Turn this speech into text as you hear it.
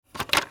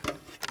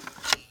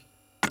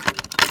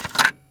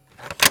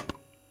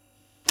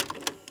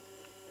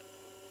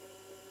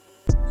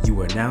You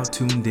are now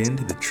tuned in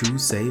to the True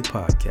Say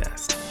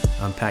podcast,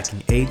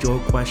 unpacking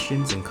age-old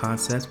questions and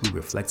concepts we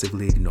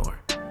reflexively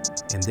ignore.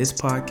 In this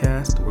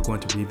podcast, we're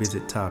going to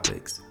revisit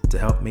topics to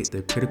help make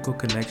the critical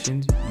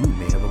connections you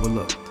may have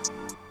overlooked.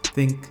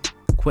 Think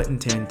Quentin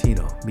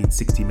Tarantino meets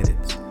 60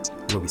 Minutes,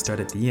 where we start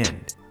at the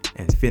end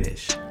and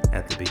finish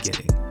at the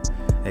beginning.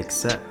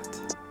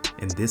 Except,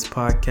 in this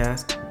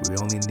podcast, we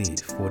only need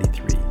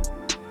 43.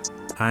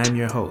 I am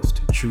your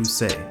host, True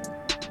Say.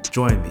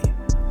 Join me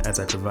as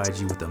I provide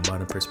you with a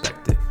modern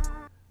perspective.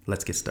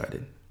 Let's get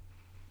started.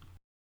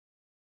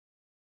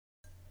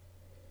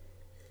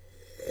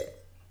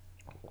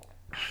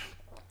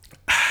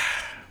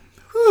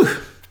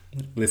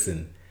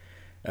 Listen,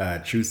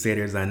 True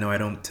Sayers, I know I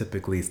don't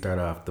typically start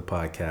off the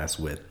podcast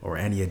with, or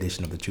any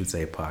edition of the True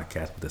Say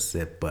podcast with a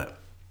sip, but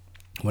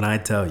when I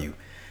tell you,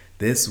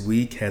 this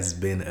week has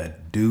been a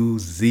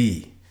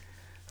doozy.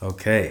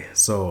 Okay,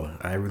 so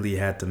I really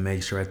had to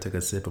make sure I took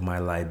a sip of my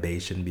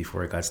libation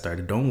before I got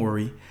started. Don't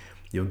worry,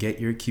 you'll get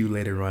your cue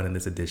later on in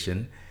this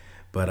edition.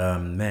 But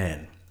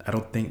man, I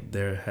don't think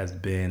there has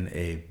been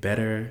a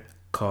better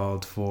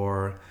called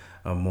for,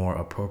 a more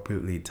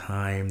appropriately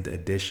timed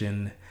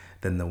edition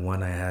than the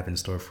one I have in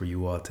store for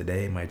you all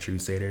today, my True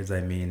Sayers. I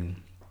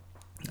mean,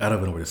 I don't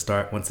even know where to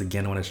start. Once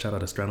again, I want to shout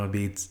out Astrano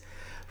Beats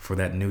for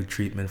that new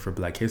treatment for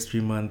Black History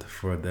Month,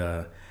 for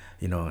the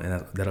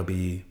and that'll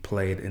be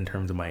played in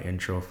terms of my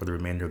intro for the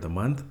remainder of the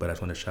month. But I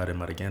just want to shout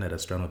him out again at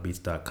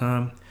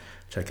astranobeats.com.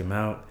 Check him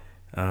out.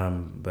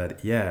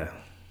 But yeah,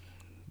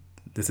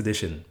 this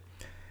edition.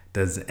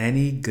 Does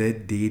any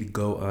good deed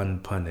go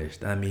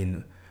unpunished? I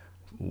mean,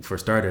 for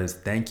starters,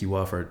 thank you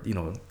all for,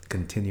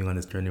 continuing on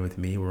this journey with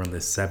me. We're on the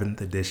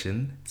 7th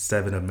edition,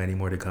 7 of many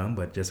more to come,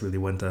 but just really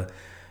want to,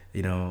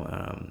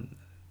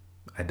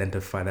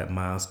 identify that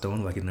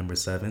milestone, like at number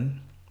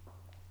 7.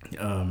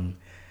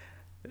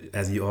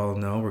 As you all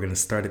know, we're going to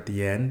start at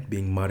the end,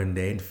 being modern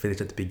day, and finish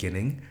at the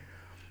beginning.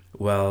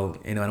 Well,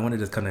 I want to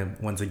just kind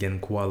of once again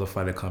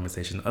qualify the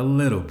conversation a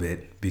little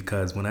bit,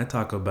 because when I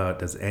talk about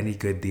does any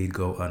good deed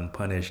go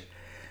unpunished,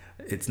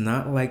 it's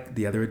not like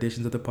the other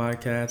editions of the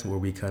podcast where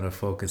we kind of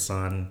focus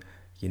on,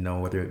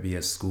 whether it be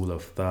a school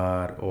of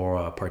thought or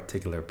a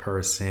particular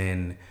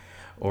person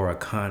or a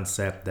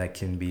concept that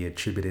can be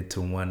attributed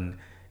to one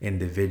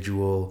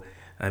individual.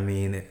 I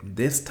mean,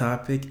 this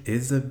topic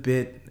is a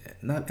bit,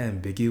 not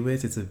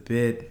ambiguous, it's a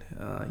bit,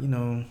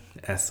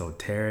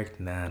 esoteric.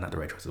 Nah, not the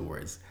right choice of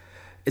words.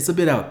 It's a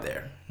bit out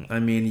there. I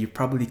mean, you've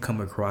probably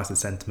come across the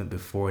sentiment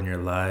before in your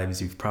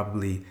lives. You've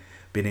probably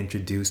been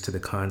introduced to the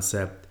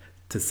concept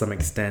to some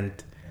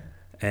extent.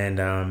 And,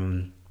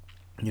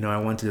 I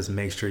want to just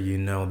make sure you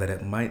know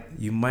that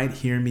you might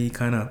hear me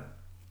kind of,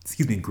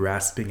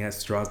 grasping at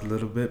straws a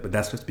little bit, but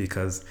that's just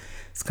because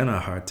it's kind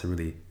of hard to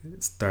really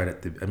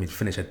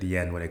finish at the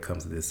end when it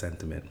comes to this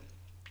sentiment.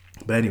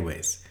 But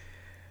anyways,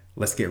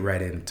 let's get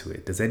right into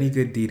it. Does any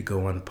good deed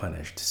go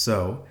unpunished?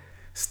 So,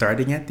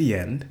 starting at the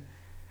end,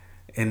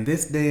 in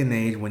this day and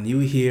age, when you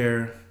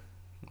hear,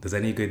 does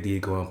any good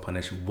deed go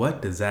unpunished,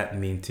 what does that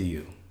mean to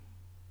you?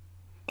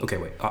 Okay,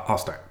 wait, I'll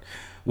start.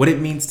 What it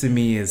means to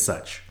me is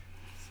such.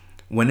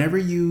 Whenever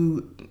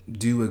you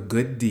do a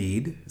good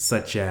deed,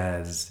 such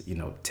as,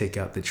 take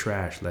out the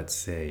trash, let's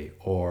say,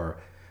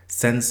 or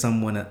send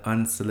someone an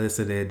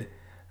unsolicited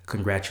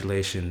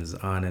congratulations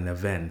on an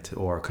event,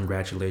 or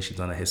congratulations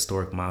on a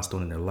historic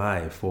milestone in their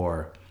life,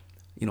 or,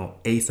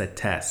 ace a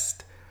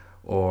test,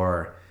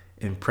 or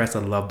impress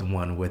a loved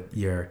one with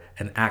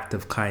an act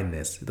of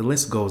kindness. The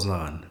list goes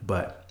on.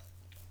 But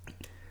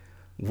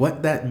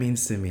what that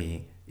means to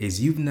me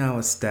is you've now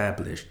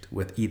established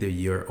with either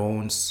your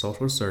own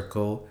social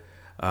circle,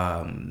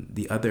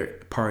 the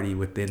other party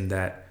within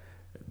that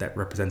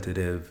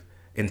representative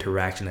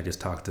interaction I just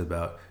talked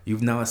about,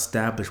 you've now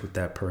established with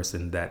that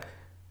person that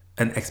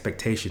an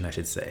expectation, I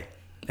should say,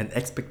 an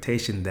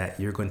expectation that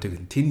you're going to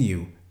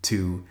continue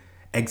to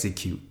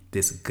execute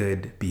this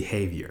good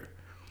behavior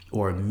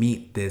or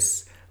meet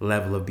this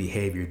level of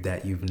behavior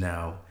that you've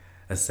now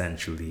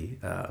essentially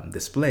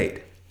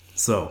displayed.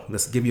 So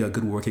let's give you a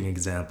good working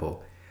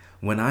example.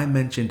 When I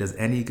mentioned does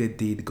any good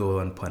deed go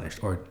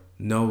unpunished, or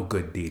no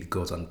good deed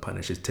goes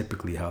unpunished, is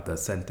typically how the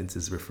sentence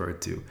is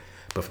referred to.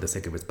 But for the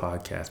sake of this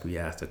podcast, we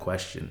asked a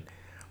question.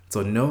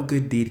 So no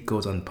good deed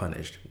goes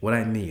unpunished. What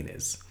I mean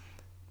is,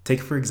 take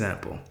for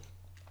example,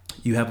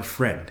 you have a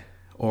friend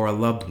or a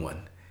loved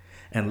one,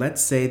 and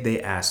let's say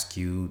they ask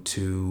you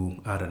to,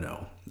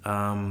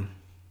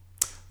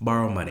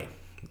 borrow money,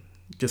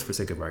 just for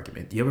sake of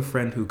argument. You have a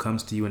friend who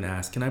comes to you and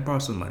asks, can I borrow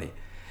some money?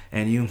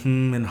 And you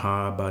and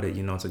ha about it.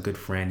 It's a good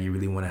friend. You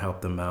really want to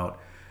help them out.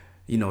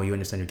 You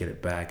understand you get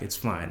it back. It's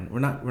fine. We're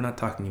not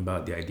talking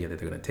about the idea that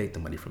they're going to take the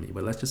money from you,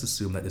 but let's just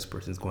assume that this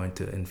person is going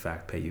to, in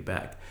fact, pay you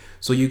back.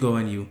 So you go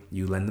and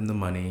you lend them the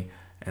money,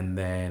 and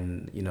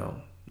then,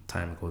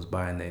 time goes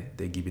by and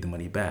they give you the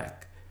money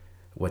back.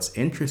 What's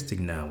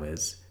interesting now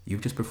is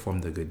you've just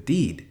performed a good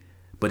deed,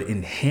 but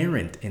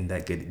inherent in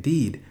that good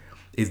deed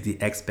is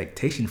the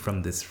expectation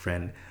from this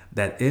friend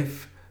that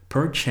if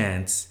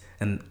perchance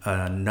at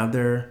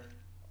another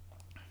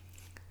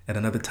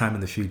time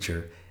in the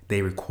future,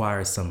 they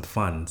require some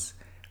funds,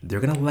 they're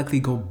going to likely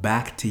go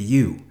back to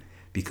you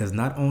because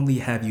not only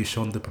have you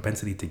shown the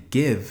propensity to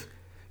give,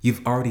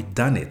 you've already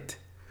done it,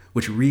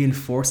 which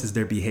reinforces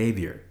their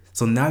behavior.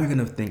 So now you're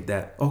going to think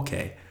that,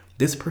 okay,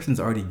 this person's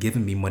already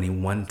given me money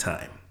one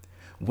time.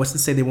 What's to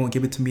say they won't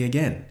give it to me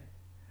again?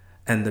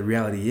 And the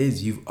reality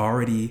is you've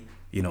already,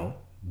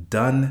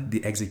 done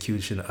the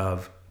execution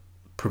of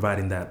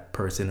providing that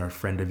person or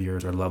friend of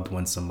yours or loved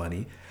one some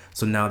money.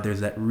 So now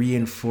there's that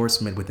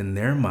reinforcement within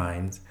their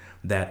minds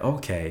that,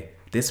 okay,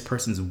 this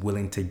person's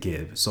willing to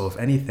give. So if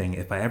anything,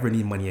 if I ever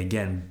need money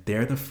again,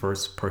 they're the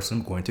first person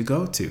I'm going to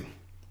go to.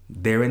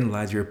 Therein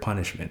lies your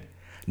punishment.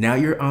 Now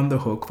you're on the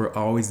hook for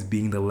always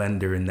being the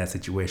lender in that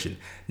situation.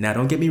 Now,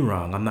 don't get me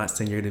wrong. I'm not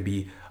saying you're going to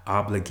be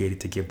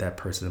obligated to give that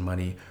person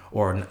money,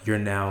 or you're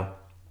now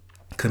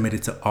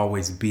committed to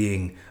always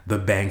being the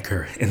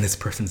banker in this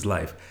person's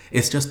life.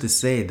 It's just to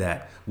say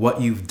that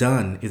what you've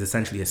done is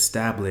essentially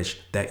establish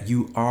that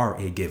you are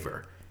a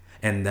giver,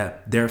 and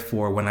that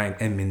therefore when I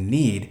am in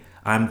need,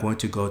 I'm going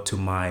to go to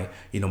my,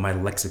 my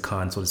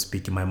lexicon, so to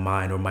speak, in my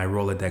mind, or my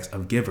Rolodex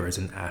of givers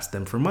and ask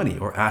them for money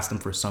or ask them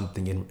for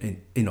something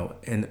in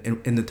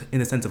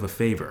the sense of a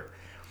favor.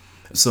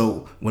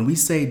 So when we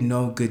say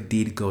no good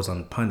deed goes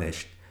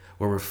unpunished,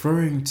 we're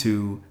referring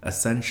to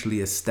essentially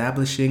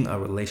establishing a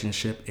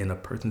relationship in a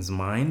person's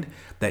mind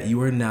that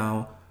you are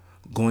now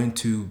going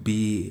to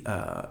be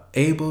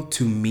able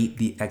to meet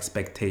the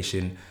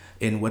expectation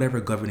in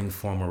whatever governing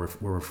form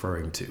we're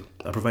referring to.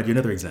 I'll provide you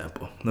another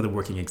example, another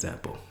working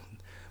example,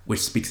 which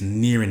speaks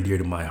near and dear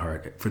to my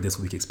heart for this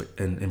week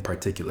in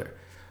particular.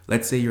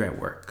 Let's say you're at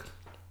work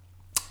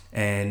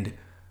and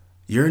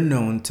you're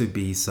known to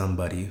be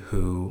somebody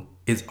who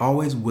is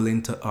always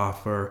willing to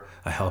offer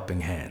a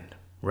helping hand,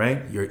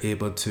 right? You're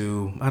able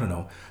to,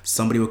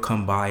 somebody will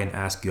come by and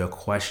ask you a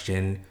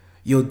question.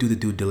 You'll do the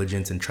due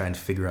diligence and try and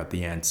figure out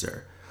the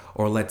answer.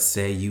 Or let's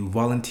say you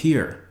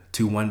volunteer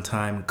to one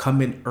time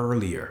come in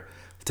earlier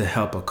to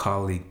help a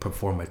colleague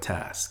perform a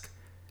task.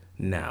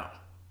 Now,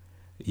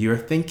 you're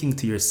thinking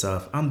to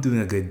yourself, I'm doing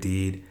a good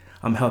deed.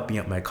 I'm helping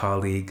out my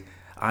colleague.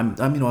 I'm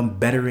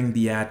bettering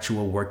the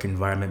actual work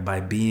environment by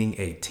being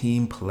a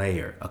team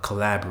player, a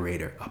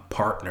collaborator, a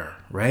partner,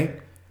 right?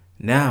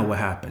 Now what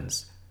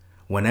happens?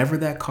 Whenever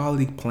that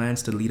colleague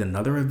plans to lead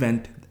another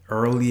event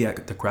early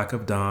at the crack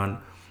of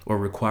dawn or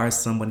requires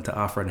someone to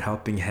offer a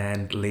helping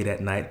hand late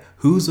at night,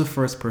 who's the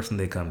first person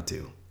they come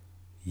to?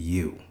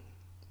 You.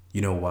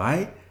 You know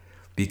why?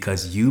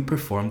 Because you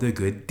performed a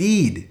good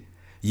deed.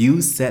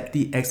 You set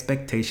the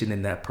expectation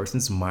in that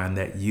person's mind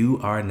that you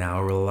are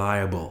now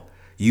reliable.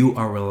 You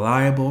are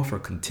reliable for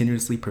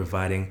continuously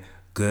providing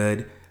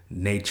good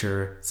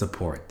nature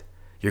support.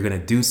 You're going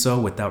to do so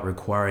without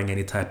requiring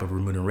any type of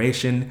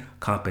remuneration,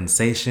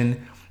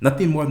 compensation,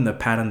 nothing more than a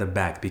pat on the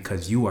back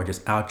because you are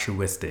just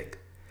altruistic.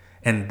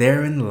 And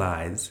therein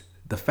lies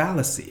the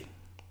fallacy.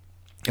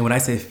 And when I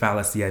say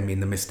fallacy, I mean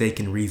the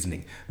mistaken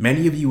reasoning.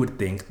 Many of you would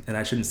think, and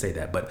I shouldn't say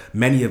that, but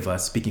many of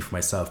us, speaking for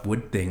myself,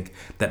 would think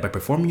that by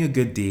performing a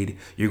good deed,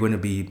 you're going to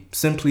be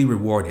simply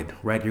rewarded,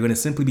 right? You're going to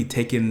simply be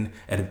taken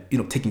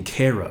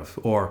care of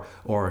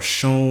or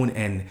shown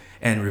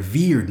and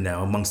revered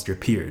now amongst your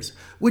peers,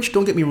 which,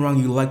 don't get me wrong,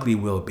 you likely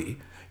will be.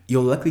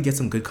 You'll likely get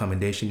some good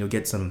commendation. You'll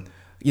get some,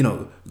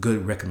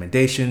 good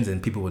recommendations,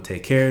 and people will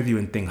take care of you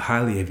and think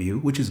highly of you,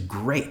 which is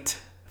great.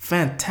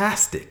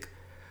 Fantastic.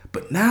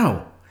 But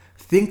now,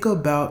 think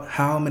about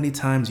how many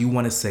times you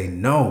want to say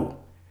no,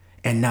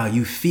 and now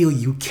you feel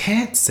you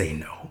can't say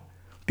no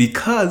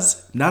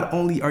because not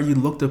only are you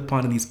looked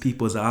upon in these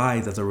people's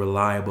eyes as a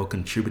reliable,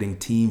 contributing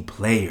team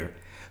player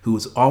who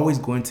is always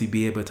going to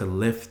be able to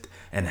lift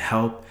and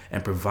help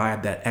and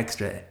provide that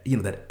extra,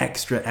 that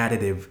extra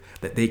additive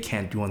that they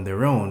can't do on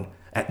their own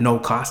at no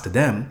cost to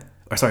them,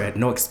 at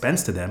no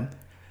expense to them.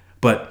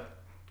 But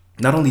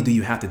not only do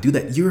you have to do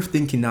that, you're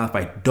thinking now, if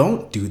I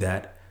don't do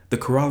that, the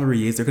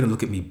corollary is they're going to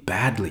look at me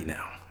badly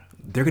now.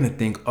 They're going to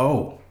think,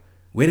 oh,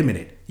 wait a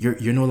minute,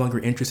 you're no longer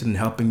interested in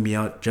helping me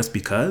out just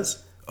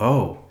because?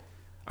 Oh,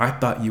 I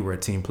thought you were a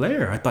team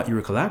player. I thought you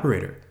were a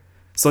collaborator.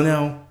 So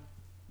now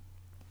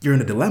you're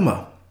in a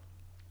dilemma.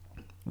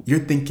 You're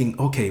thinking,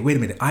 okay, wait a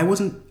minute. I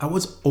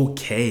was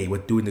okay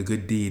with doing the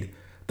good deed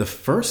the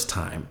first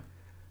time,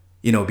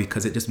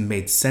 because it just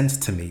made sense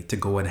to me to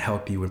go and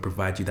help you and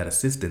provide you that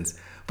assistance.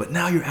 But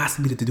now you're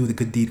asking me to do the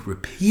good deed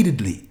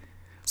repeatedly.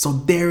 So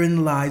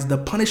therein lies the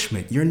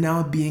punishment. You're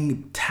now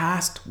being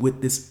tasked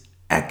with this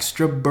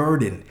extra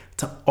burden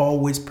to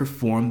always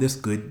perform this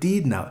good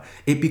deed now.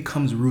 It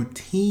becomes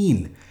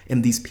routine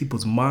in these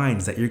people's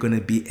minds that you're going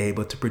to be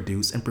able to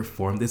produce and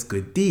perform this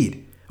good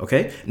deed.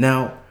 Okay?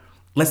 Now,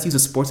 let's use a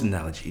sports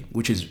analogy,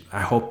 which is,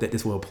 I hope that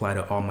this will apply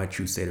to all my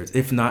Crusaders.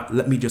 If not,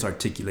 let me just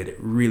articulate it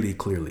really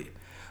clearly.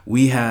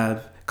 We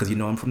have, because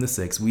I'm from the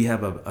Six, we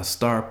have a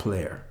star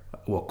player,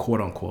 well,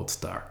 quote unquote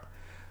star,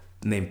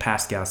 named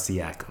Pascal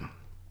Siakam.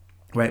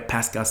 Right?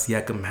 Pascal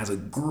Siakam has a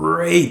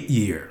great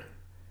year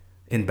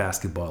in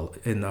basketball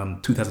in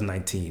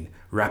 2019.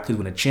 Raptors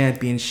win a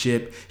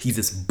championship. He's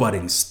this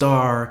budding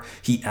star.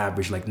 He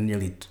averaged like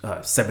nearly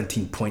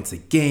 17 points a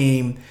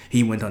game.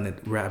 He went on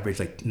to average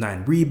like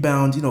 9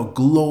 rebounds.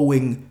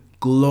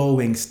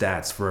 Glowing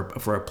stats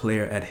for a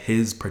player at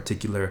his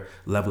particular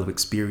level of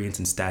experience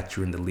and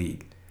stature in the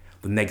league.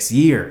 The next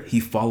year, he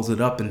follows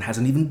it up and has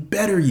an even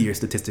better year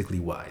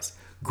statistically wise.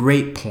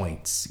 Great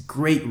points,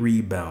 great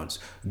rebounds,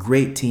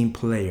 great team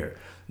player,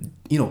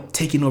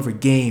 taking over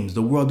games,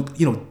 the world,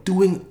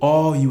 doing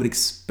all you would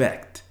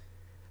expect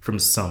from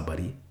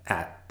somebody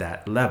at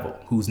that level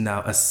who's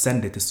now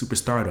ascended to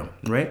superstardom,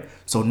 right?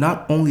 So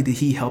not only did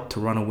he help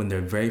Toronto win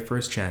their very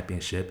first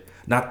championship,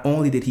 not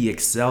only did he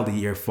excel the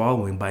year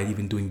following by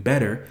even doing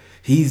better,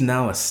 he's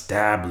now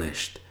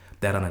established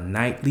that on a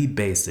nightly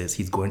basis,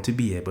 he's going to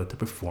be able to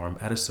perform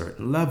at a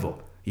certain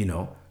level,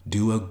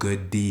 do a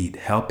good deed,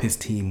 help his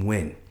team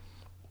win.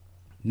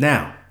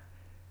 Now,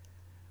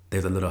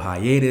 there's a little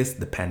hiatus,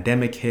 the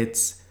pandemic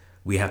hits,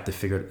 we have to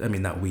figure, the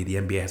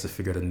NBA has to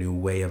figure out a new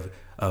way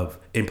of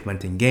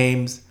implementing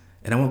games,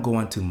 and I won't go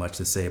on too much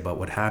to say about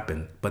what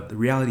happened, but the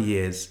reality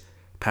is,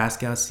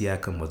 Pascal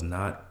Siakam was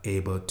not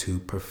able to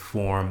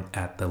perform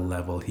at the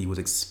level he was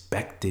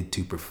expected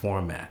to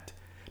perform at.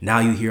 Now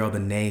you hear all the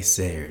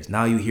naysayers.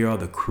 Now you hear all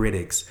the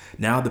critics.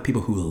 Now the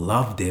people who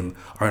loved him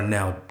are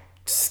now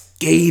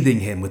scathing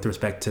him with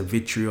respect to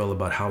vitriol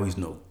about how he's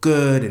no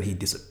good and he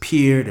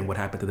disappeared and what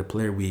happened to the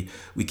player we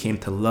came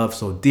to love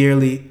so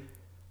dearly.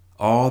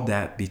 All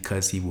that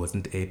because he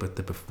wasn't able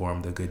to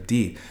perform the good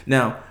deed.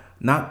 Now,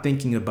 not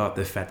thinking about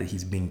the fact that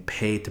he's being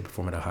paid to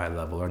perform at a high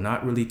level or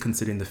not really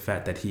considering the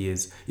fact that he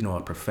is, a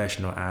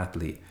professional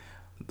athlete.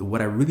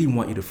 What I really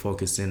want you to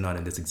focus in on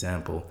in this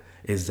example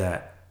is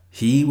that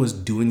he was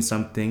doing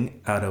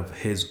something out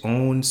of his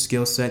own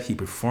skill set. He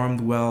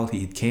performed well.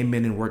 He came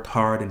in and worked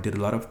hard and did a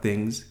lot of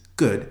things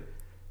good.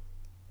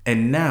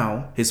 And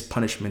now his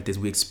punishment is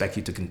we expect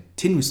you to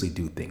continuously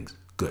do things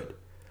good.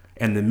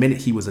 And the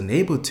minute he was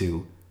unable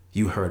to,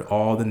 you heard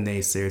all the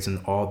naysayers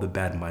and all the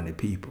bad-minded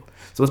people.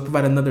 So let's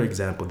provide another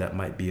example that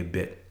might be a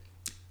bit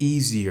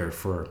easier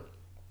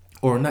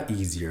or not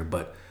easier,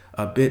 but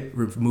a bit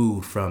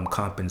removed from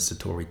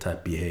compensatory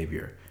type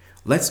behavior.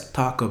 Let's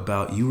talk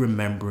about you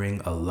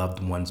remembering a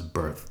loved one's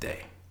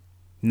birthday.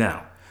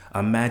 Now,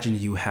 imagine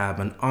you have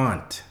an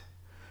aunt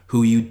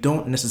who you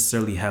don't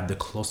necessarily have the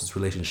closest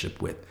relationship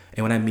with.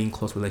 And when I mean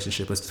close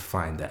relationship, let's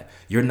define that.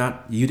 You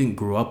didn't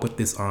grow up with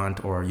this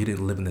aunt or you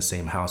didn't live in the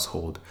same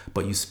household,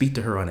 but you speak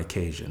to her on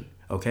occasion,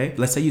 okay?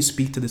 Let's say you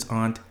speak to this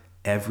aunt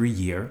every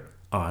year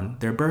on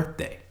their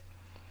birthday.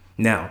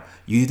 Now,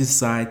 you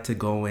decide to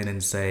go in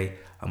and say,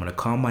 I'm going to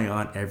call my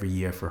aunt every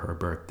year for her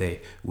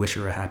birthday, wish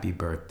her a happy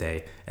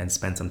birthday, and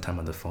spend some time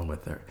on the phone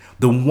with her.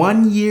 The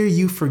 1 year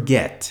you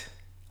forget,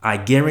 I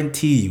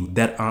guarantee you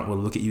that aunt will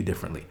look at you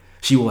differently.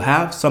 She will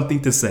have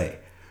something to say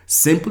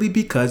simply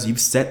because you've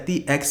set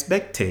the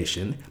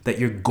expectation that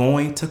you're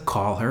going to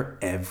call her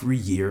every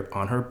year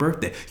on her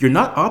birthday. You're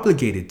not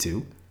obligated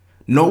to.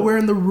 Nowhere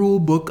in the rule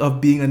book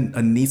of being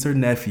a niece or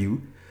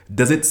nephew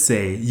does it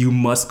say you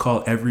must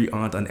call every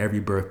aunt on every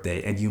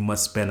birthday and you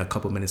must spend a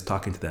couple minutes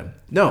talking to them.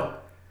 No.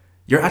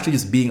 You're actually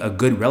just being a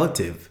good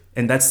relative,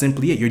 and that's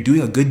simply it. You're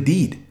doing a good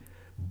deed.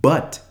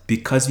 But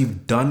because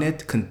you've done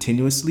it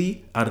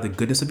continuously out of the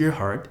goodness of your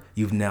heart,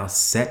 you've now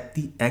set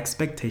the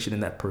expectation in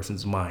that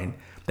person's mind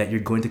that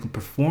you're going to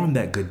perform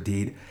that good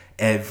deed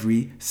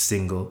every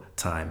single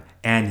time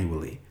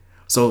annually.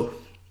 So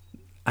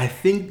I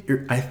think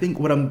you're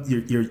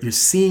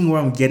seeing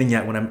where I'm getting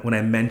at when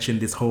I mention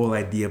this whole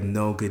idea of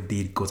no good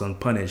deed goes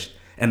unpunished.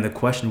 And the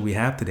question we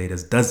have today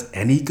is, does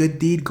any good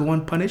deed go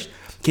unpunished?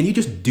 Can you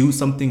just do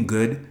something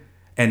good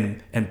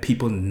and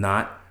people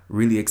not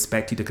really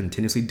expect you to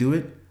continuously do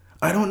it?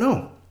 I don't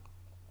know.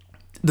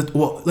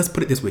 Well, let's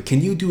put it this way.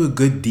 Can you do a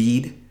good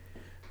deed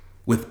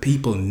with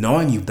people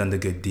knowing you've done the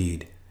good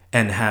deed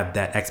and have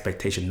that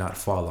expectation not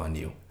fall on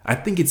you? I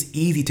think it's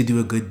easy to do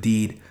a good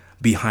deed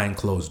behind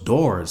closed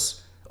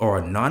doors, or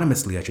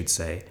anonymously, I should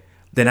say.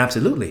 Then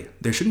absolutely,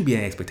 there shouldn't be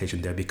any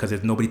expectation there because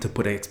there's nobody to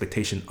put an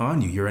expectation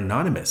on you. You're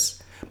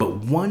anonymous.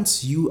 But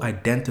once you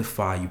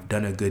identify you've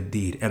done a good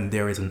deed and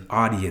there is an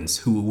audience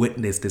who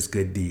witnessed this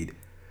good deed,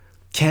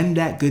 can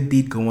that good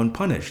deed go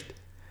unpunished?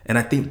 And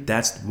I think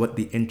that's what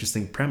the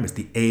interesting premise,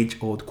 the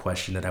age-old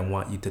question that I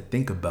want you to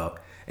think about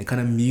and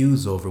kind of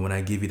muse over when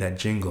I give you that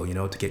jingle,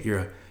 to get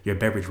your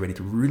beverage ready,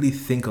 to really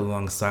think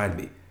alongside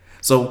me.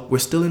 So we're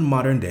still in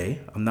modern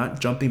day. I'm not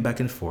jumping back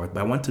and forth,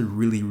 but I want to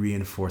really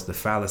reinforce the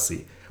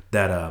fallacy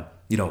that,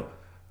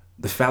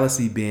 the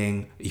fallacy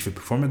being if you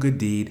perform a good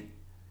deed,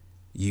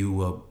 you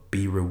will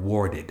be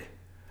rewarded,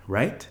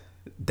 right?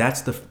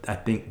 That's I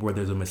think where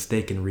there's a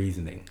mistake in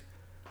reasoning.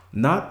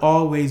 Not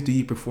always do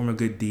you perform a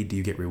good deed, do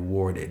you get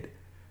rewarded.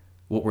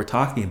 What we're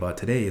talking about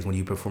today is when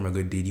you perform a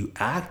good deed, you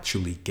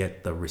actually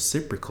get the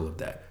reciprocal of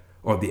that,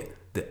 or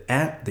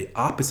the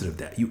opposite of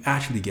that. You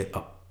actually get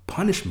a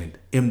punishment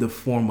in the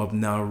form of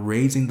now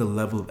raising the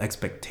level of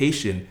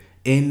expectation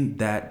in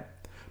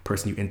that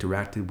person you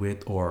interacted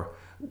with or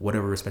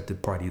whatever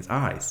respective party's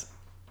eyes.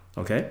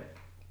 Okay?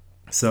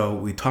 So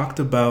we talked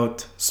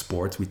about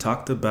sports. We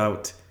talked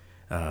about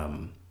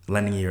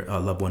lending your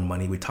loved one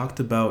money. We talked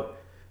about,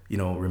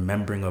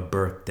 remembering a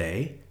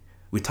birthday.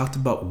 We talked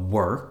about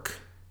work.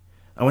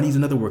 I want to use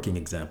another working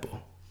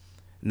example.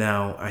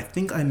 Now, I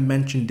think I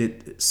mentioned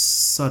it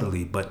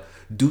subtly, but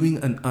doing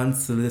an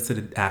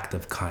unsolicited act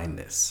of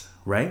kindness,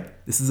 right?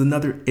 This is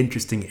another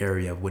interesting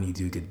area of when you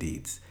do good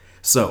deeds.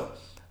 So,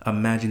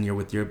 imagine you're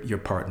with your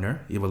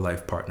partner, you have a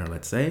life partner,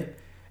 let's say,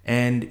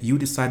 and you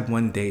decide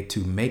one day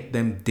to make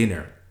them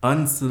dinner,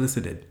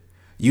 unsolicited.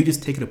 You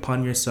just take it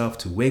upon yourself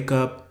to wake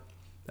up,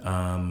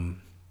 go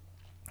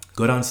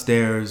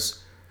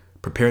downstairs,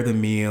 prepare the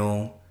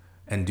meal,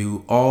 and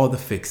do all the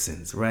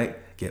fixings, right?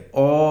 Get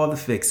all the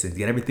fixings,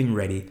 get everything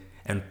ready,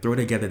 and throw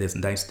together this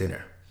nice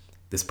dinner.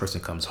 This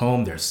person comes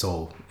home, they're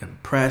so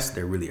impressed,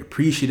 they're really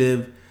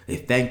appreciative, they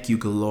thank you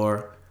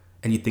galore,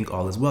 and you think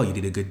all is well, you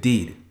did a good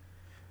deed.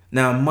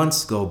 Now,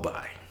 months go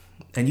by,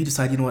 and you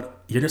decide, you know what,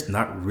 you're just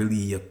not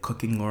really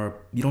cooking, or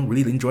you don't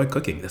really enjoy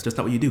cooking. That's just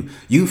not what you do.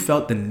 You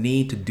felt the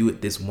need to do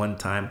it this one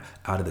time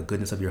out of the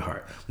goodness of your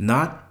heart.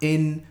 Not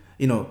in,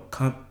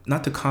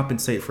 not to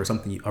compensate for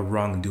something, a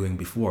wrongdoing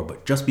before,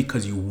 but just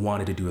because you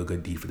wanted to do a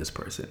good deed for this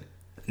person.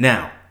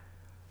 Now,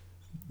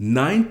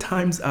 9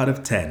 times out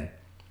of 10,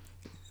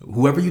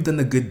 whoever you've done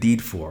the good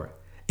deed for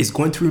is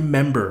going to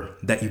remember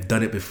that you've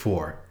done it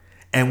before.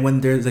 And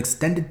when there's an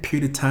extended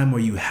period of time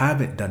where you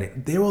haven't done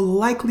it, they will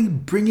likely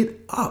bring it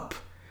up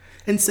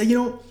and say,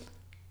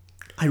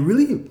 I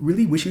really,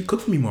 really wish you'd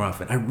cook for me more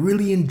often. I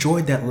really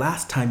enjoyed that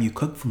last time you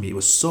cooked for me. It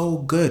was so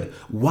good.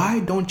 Why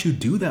don't you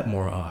do that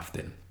more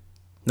often?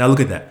 Now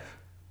look at that,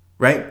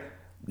 right?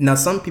 Now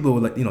some people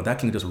will that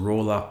can just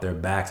roll off their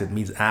backs. It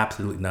means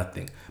absolutely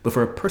nothing. But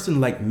for a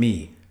person like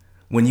me,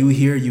 when you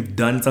hear you've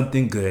done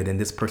something good and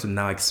this person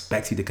now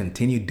expects you to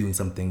continue doing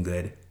something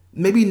good,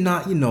 maybe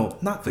not,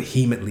 not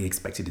vehemently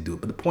expects you to do it,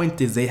 but the point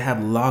is they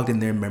have logged in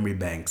their memory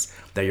banks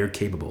that you're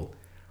capable.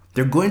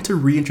 They're going to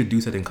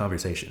reintroduce it in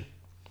conversation.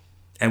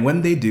 And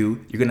when they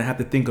do, you're going to have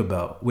to think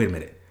about, wait a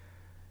minute,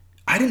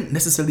 I didn't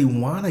necessarily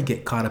want to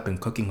get caught up in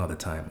cooking all the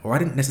time, or I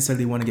didn't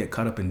necessarily want to get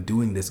caught up in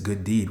doing this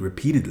good deed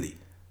repeatedly,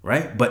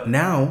 right? But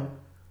now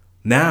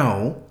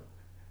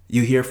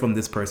you hear from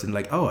this person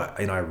like, oh,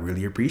 I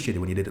really appreciate it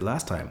when you did it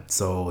last time.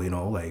 So,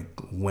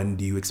 when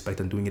do you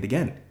expect on doing it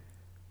again?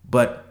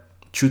 But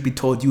truth be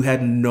told, you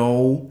had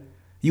no,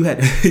 I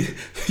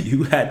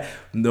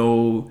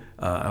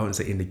wouldn't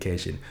say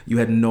indication. You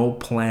had no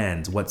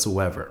plans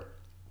whatsoever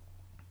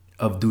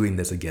of doing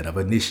this again, of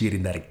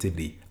initiating that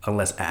activity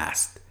unless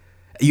asked.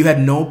 You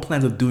had no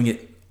plans of doing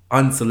it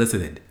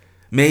unsolicited.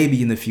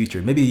 Maybe in the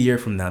future, maybe a year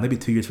from now, maybe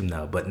 2 years from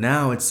now. But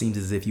now it seems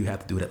as if you have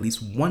to do it at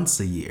least once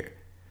a year.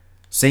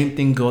 Same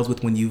thing goes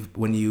with when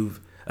you've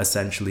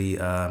essentially,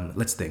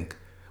 let's think,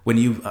 when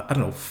you've,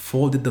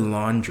 folded the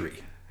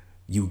laundry.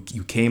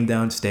 You came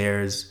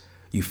downstairs,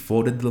 you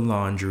folded the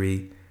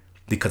laundry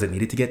because it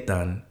needed to get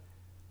done.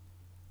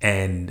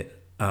 And,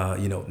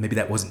 maybe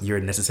that wasn't your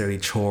necessary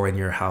chore in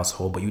your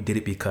household, but you did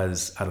it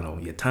because,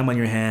 you had time on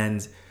your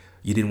hands.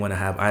 You didn't want to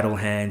have idle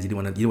hands. You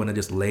didn't want to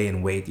just lay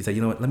and wait. You said,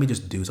 you know what, let me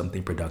just do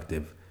something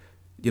productive,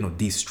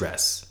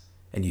 de-stress.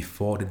 And you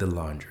folded the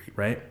laundry,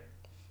 right?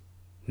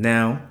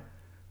 Now,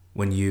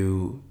 when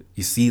you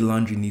see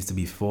laundry needs to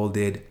be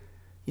folded,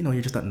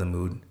 you're just not in the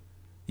mood.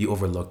 You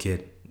overlook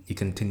it. You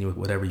continue with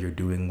whatever you're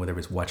doing, whether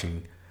it's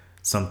watching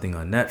something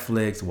on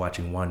Netflix,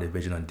 watching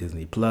WandaVision on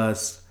Disney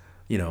Plus,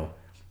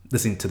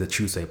 listening to the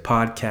True Say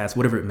podcast,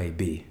 whatever it may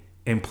be,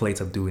 in place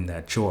of doing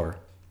that chore.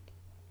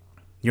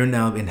 You're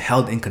now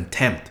held in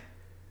contempt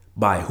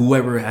by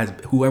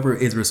whoever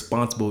is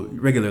responsible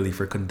regularly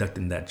for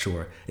conducting that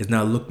chore is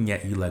now looking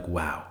at you like,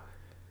 wow,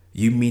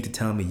 you mean to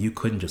tell me you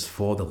couldn't just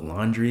fold the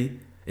laundry?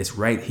 It's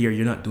right here.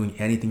 You're not doing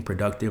anything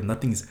productive.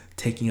 Nothing's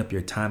taking up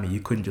your time, and you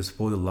couldn't just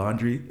fold the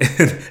laundry.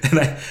 And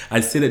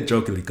I say that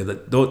jokingly because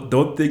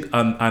don't think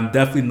I'm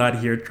definitely not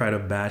here trying to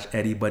bash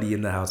anybody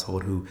in the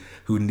household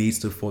who needs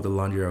to fold the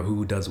laundry or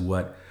who does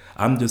what.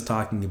 I'm just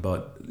talking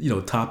about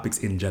topics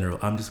in general.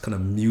 I'm just kind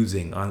of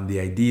musing on the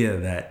idea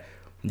that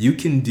you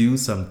can do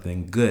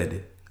something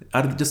good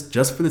out of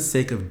just for the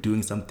sake of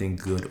doing something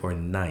good or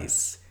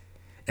nice.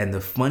 And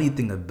the funny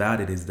thing about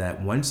it is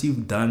that once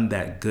you've done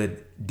that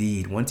good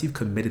deed, once you've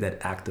committed that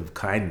act of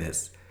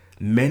kindness,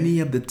 many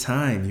of the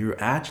time you're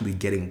actually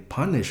getting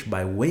punished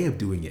by way of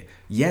doing it.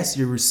 Yes,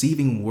 you're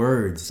receiving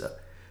words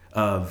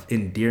of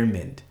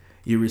endearment.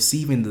 You're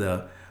receiving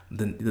the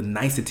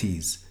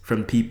niceties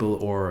from people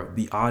or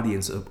the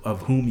audience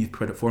of whom you've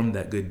performed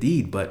that good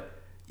deed, but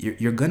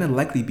you're going to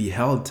likely be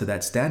held to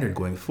that standard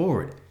going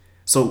forward.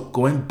 So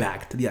going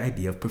back to the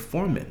idea of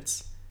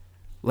performance.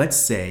 Let's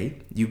say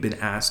you've been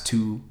asked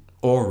to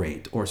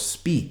orate or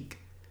speak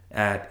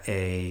at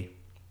a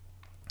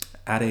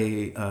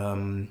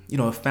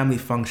family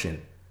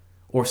function,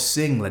 or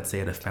sing, let's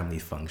say, at a family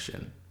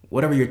function.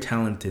 Whatever your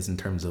talent is in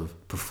terms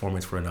of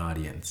performance for an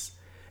audience,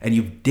 and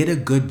you did a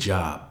good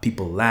job.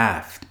 People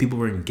laughed. People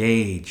were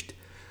engaged.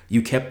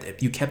 You kept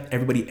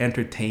everybody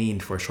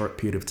entertained for a short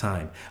period of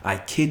time. I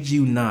kid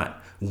you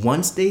not.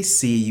 Once they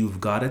see you've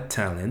got a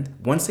talent,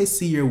 once they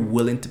see you're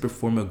willing to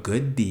perform a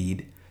good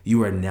deed,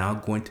 you are now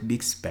going to be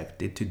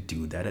expected to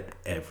do that at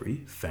every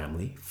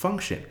family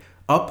function.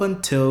 Up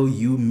until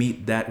you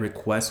meet that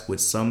request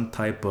with some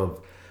type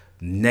of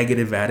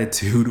negative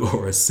attitude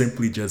or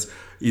simply just,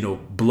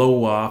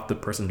 blow off the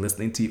person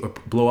listening to you or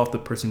blow off the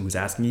person who's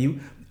asking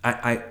you,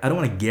 I don't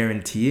want to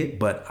guarantee it,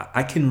 but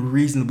I can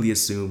reasonably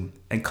assume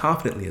and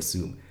confidently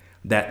assume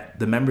that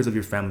the members of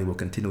your family will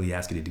continually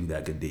ask you to do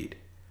that good deed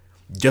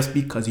just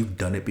because you've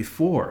done it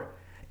before.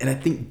 And I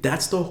think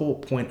that's the whole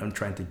point I'm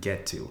trying to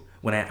get to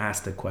when I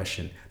ask the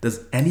question,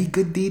 does any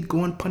good deed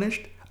go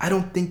unpunished? I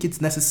don't think it's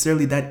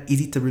necessarily that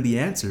easy to really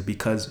answer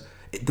because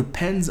it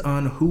depends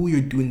on who you're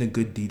doing the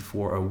good deed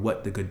for or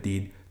what the good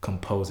deed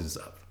composes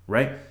of,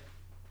 right?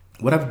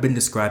 What I've been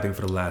describing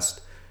for the last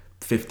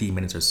 15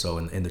 minutes or so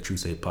in the True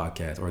Save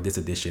podcast or this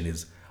edition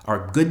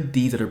are good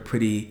deeds that are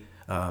pretty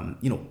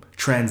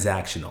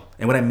transactional.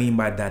 And what I mean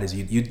by that is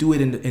you do it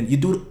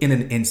in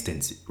an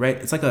instance, right?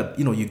 It's like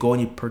you go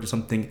and you purchase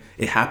something.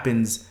 It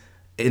happens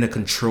in a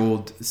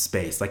controlled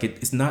space. Like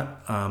it's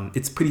not,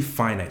 it's pretty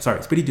finite. Sorry,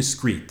 it's pretty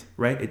discrete,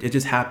 right? It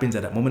just happens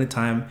at a moment in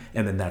time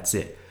and then that's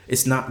it.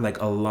 It's not like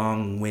a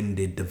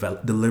long-winded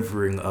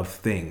delivering of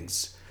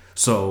things.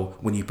 So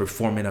when you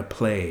perform in a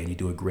play and you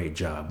do a great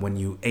job, when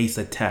you ace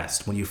a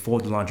test, when you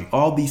fold the laundry,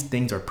 all these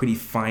things are pretty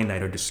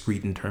finite or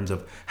discrete in terms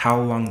of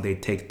how long they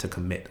take to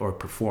commit or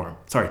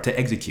to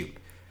execute,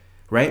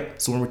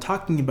 right? So when we're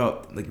talking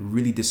about like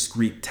really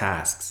discrete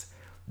tasks,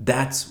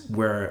 that's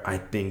where I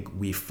think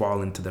we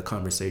fall into the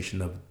conversation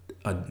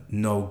of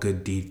no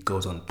good deed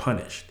goes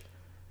unpunished.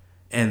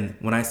 And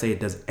when I say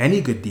does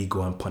any good deed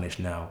go unpunished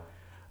now,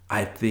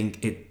 I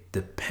think it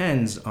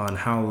depends on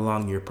how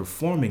long you're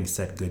performing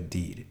said good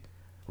deed.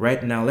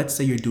 Right now, let's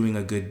say you're doing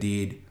a good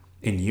deed.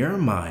 In your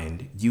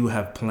mind, you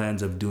have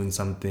plans of doing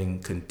something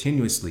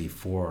continuously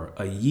for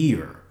a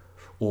year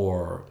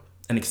or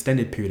an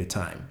extended period of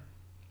time.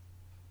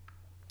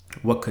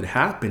 What could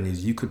happen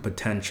is you could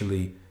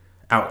potentially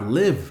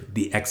outlive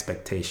the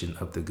expectation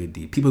of the good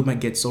deed. People might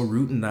get so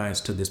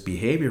routinized to this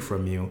behavior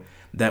from you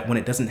that when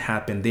it doesn't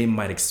happen, they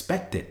might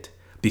expect it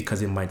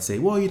because it might say,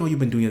 well, you've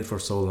been doing it for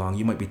so long,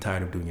 you might be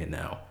tired of doing it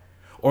now.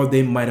 Or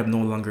they might have no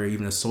longer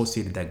even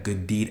associated that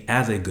good deed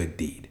as a good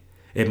deed.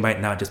 It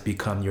might now just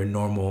become your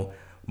normal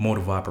mode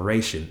of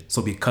operation.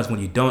 So because when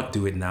you don't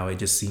do it now, it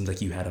just seems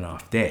like you had an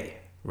off day,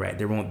 right?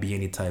 There won't be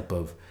any type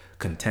of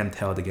contempt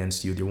held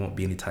against you. There won't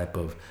be any type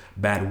of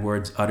bad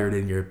words uttered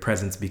in your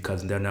presence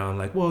because they're now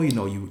like, well,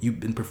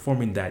 you've been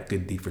performing that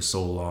good deed for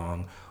so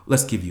long.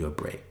 Let's give you a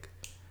break.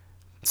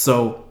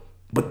 So,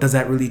 but does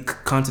that really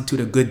constitute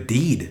a good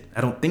deed?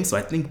 I don't think so.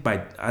 I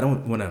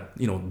don't want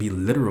to, be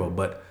literal,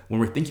 but when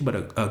we're thinking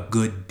about a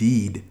good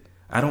deed,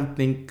 I don't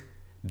think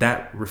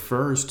that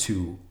refers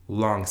to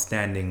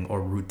long-standing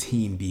or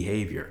routine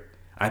behavior.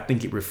 I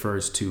think it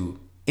refers to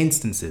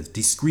instances,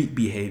 discrete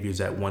behaviors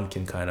that one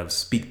can kind of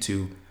speak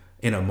to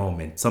in a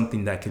moment,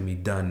 something that can be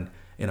done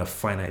in a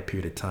finite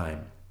period of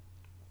time.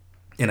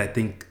 And I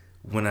think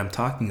when I'm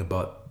talking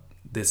about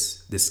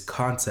this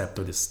concept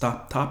or this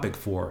topic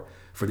for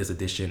this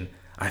edition,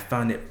 I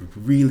found it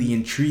really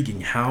intriguing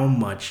how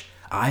much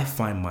I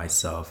find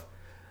myself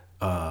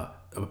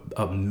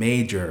a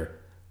major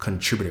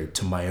contributor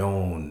to my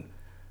own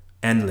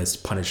endless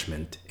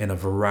punishment in a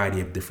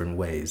variety of different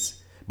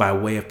ways by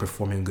way of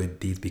performing good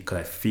deeds, because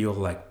I feel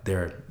like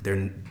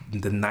the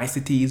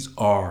niceties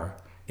are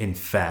in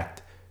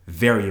fact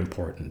very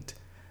important.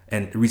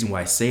 And the reason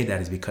why I say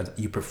that is because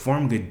you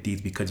perform good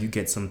deeds because you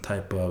get some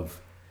type of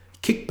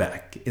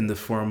kickback in the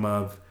form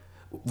of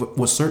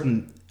what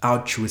certain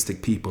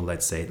altruistic people,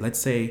 let's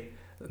say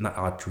not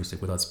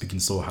altruistic without speaking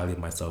so highly of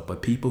myself,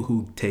 but people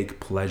who take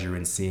pleasure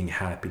in seeing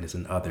happiness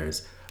in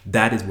others,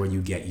 that is where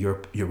you get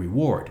your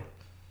reward.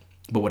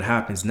 But what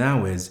happens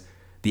now is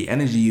the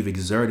energy you've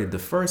exerted the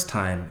first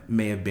time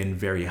may have been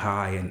very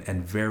high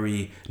and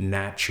very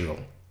natural.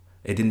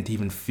 It didn't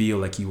even feel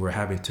like you were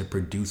having to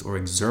produce or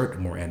exert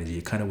more energy.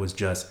 It kind of was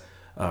just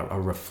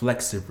a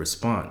reflexive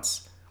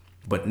response.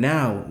 But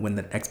now when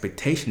the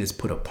expectation is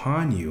put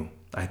upon you,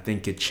 I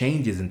think it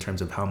changes in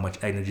terms of how much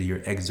energy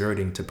you're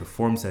exerting to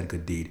perform said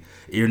good deed.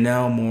 You're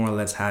now more or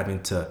less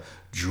having to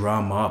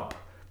drum up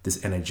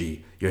this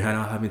energy. You're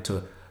now having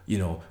to,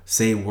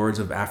 say words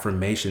of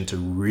affirmation to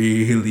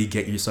really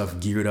get yourself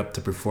geared up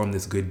to perform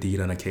this good deed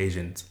on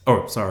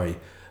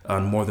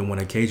more than one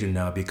occasion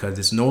now, because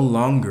it's no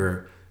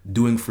longer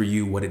doing for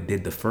you what it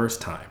did the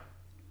first time.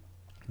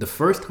 The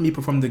first time you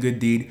performed the good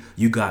deed,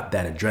 you got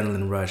that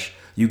adrenaline rush.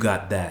 You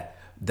got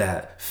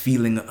that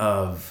feeling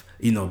of,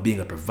 being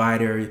a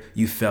provider.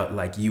 You felt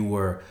like you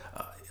were,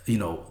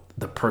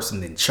 the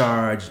person in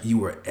charge. You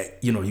were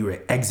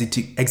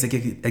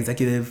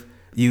executive.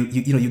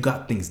 You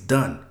got things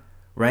done,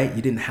 right?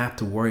 You didn't have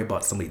to worry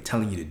about somebody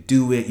telling you to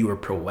do it. You were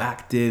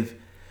proactive.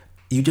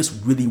 You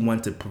just really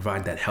want to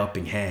provide that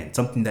helping hand,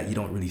 something that you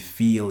don't really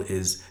feel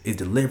is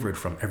delivered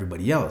from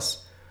everybody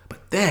else.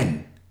 But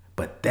then,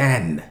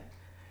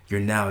 you're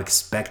now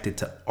expected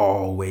to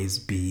always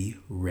be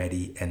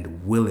ready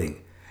and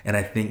willing. And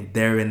I think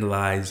therein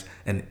lies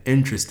an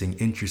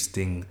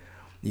interesting,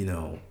 you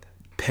know,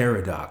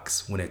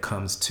 paradox when it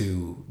comes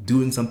to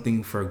doing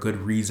something for good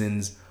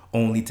reasons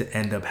only to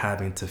end up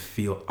having to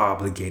feel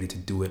obligated to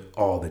do it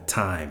all the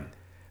time.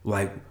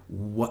 Like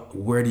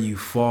where do you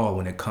fall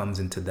when it comes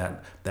into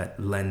that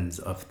lens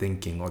of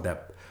thinking, or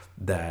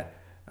that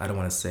I don't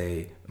want to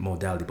say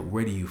modality, but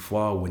where do you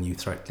fall when you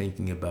start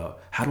thinking about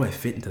how do I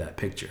fit into that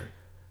picture?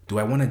 Do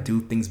I want to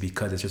do things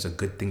because it's just a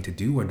good thing to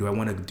do, or do I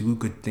want to do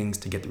good things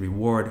to get the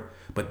reward,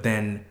 but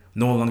then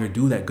no longer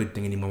do that good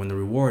thing anymore when the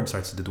reward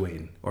starts to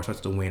wane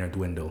or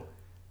dwindle?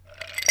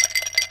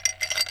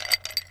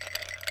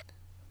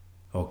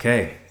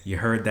 Okay, you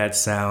heard that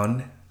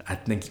sound. I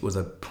think it was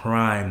a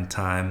prime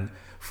time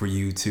for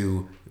you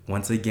to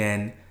once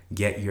again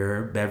get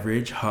your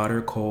beverage, hot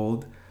or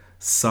cold,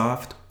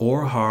 soft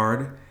or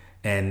hard,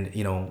 and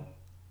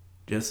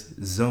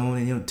just zone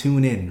and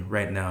tune in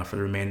right now for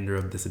the remainder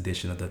of this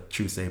edition of the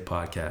True Say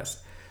podcast.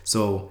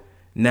 So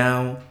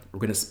now we're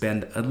gonna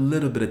spend a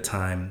little bit of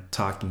time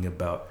talking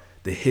about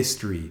the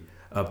history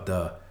of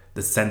the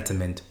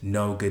sentiment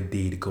 "no good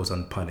deed goes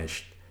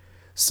unpunished."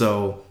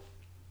 So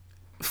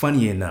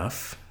funny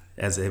enough,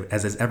 as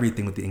is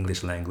everything with the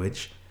English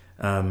language,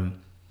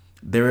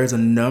 there is a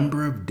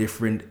number of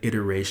different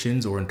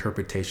iterations or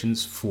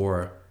interpretations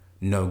for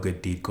 "no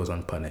good deed goes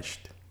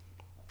unpunished."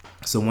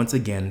 So once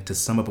again, to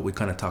sum up what we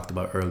kind of talked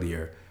about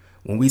earlier,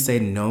 when we say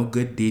no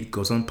good deed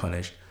goes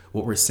unpunished,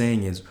 what we're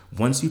saying is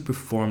once you've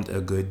performed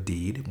a good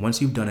deed,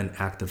 once you've done an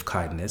act of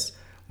kindness,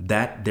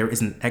 that there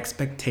is an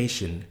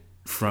expectation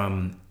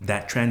from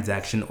that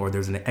transaction, or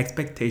there's an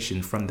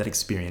expectation from that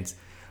experience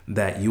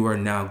that you are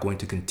now going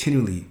to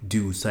continually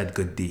do said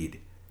good deed.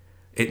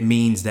 It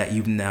means that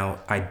you've now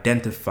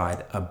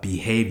identified a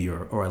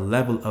behavior or a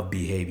level of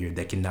behavior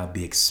that can now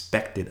be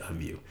expected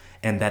of you.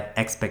 And that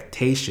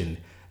expectation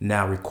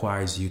now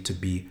requires you to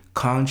be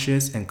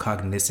conscious and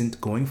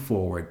cognizant going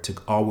forward to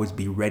always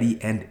be ready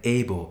and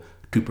able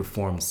to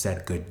perform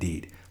said good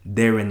deed.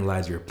 Therein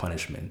lies your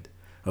punishment.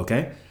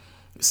 Okay?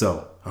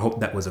 So I hope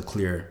that was a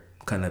clear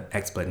kind of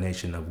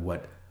explanation of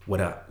what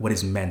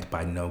is meant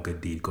by no good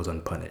deed goes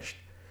unpunished.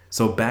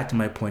 So back to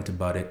my point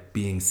about it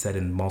being said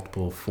in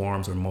multiple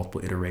forms or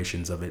multiple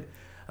iterations of it.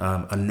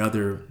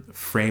 Another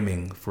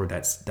framing for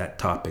that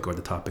topic, or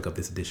the topic of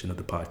this edition of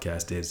the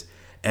podcast, is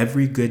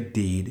every good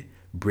deed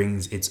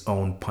brings its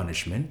own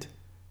punishment,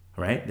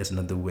 right? That's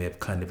another way of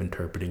kind of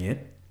interpreting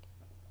it.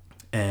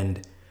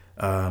 And,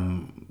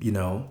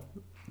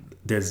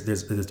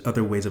 there's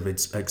other ways of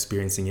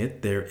experiencing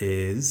it. There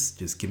is,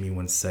 just give me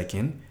 1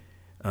 second.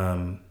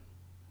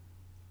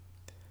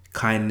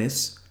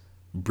 Kindness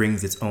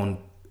brings its own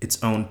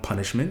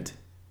punishment.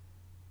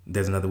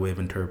 There's another way of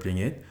interpreting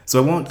it.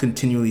 So I won't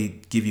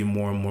continually give you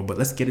more and more, but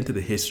let's get into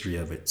the history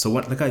of it. So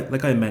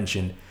like I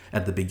mentioned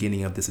at the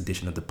beginning of this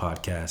edition of the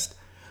podcast,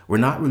 we're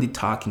not really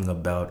talking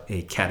about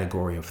a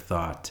category of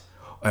thought,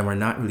 and we're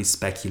not really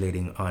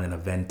speculating on an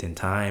event in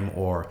time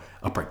or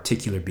a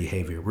particular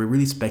behavior. We're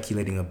really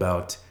speculating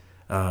about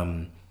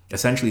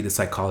essentially the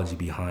psychology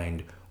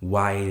behind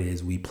why it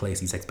is we place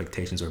these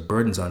expectations or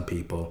burdens on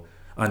people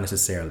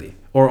unnecessarily,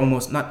 or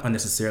almost not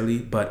unnecessarily,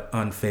 but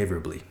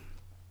unfavorably.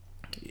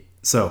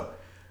 So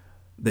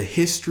the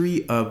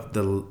history of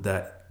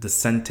the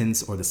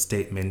sentence or the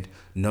statement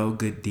 "no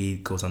good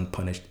deed goes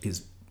unpunished"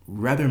 is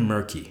rather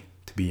murky,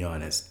 to be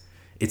honest.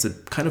 It's a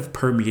kind of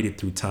permeated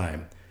through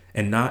time,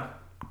 and not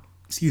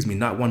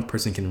one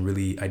person can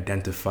really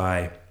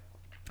identify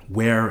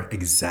where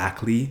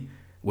exactly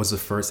was the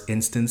first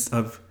instance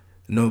of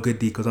 "no good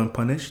deed goes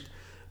unpunished."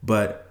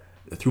 But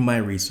through my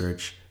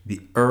research,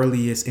 the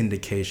earliest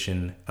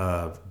indication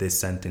of this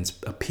sentence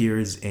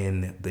appears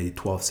in the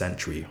 12th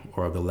century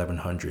or the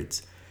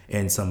 1100s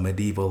in some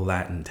medieval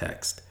Latin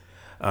text.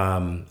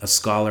 A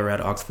scholar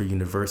at Oxford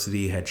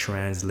University had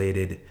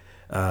translated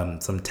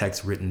some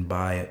text written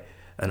by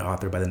an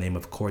author by the name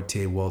of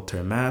Corte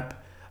Walter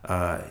Map.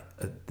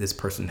 This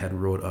person had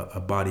wrote a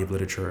body of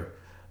literature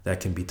that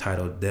can be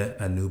titled De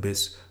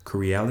Annibus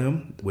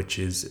Curialium, which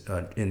is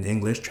in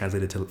English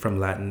translated from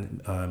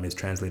Latin, is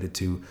translated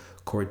to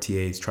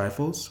Courtier's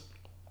Trifles.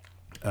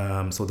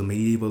 So the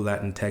medieval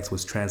Latin text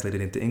was translated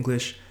into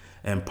English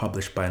and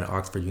published by an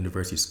Oxford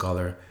University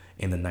scholar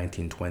in the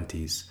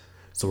 1920s.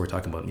 So we're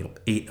talking about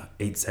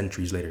 8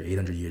 centuries later,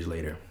 800 years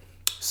later.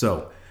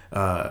 So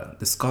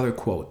the scholar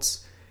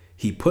quotes,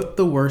 "He put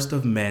the worst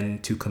of men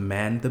to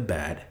command the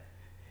bad.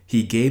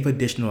 He gave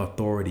additional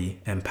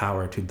authority and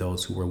power to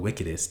those who were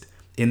wickedest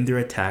in their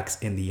attacks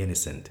in the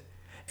innocent,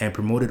 and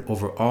promoted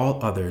over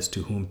all others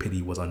to whom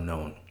pity was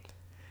unknown.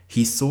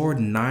 He soared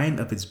 9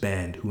 of his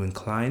band who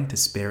inclined to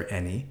spare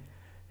any,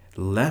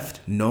 left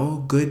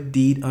no good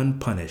deed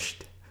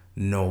unpunished,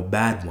 no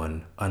bad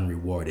one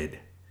unrewarded.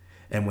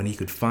 And when he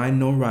could find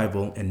no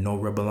rival and no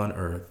rebel on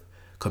earth,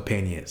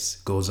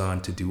 Copanius goes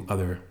on to do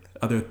other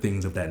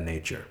things of that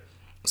nature."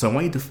 So I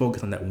want you to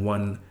focus on that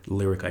one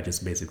lyric I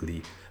just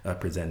basically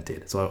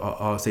presented. So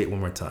I'll say it one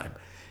more time.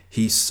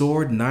 "He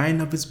soared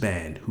 9 of his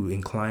band who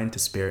inclined to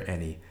spare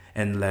any,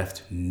 and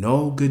left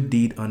no good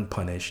deed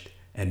unpunished,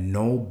 and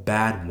no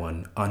bad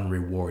one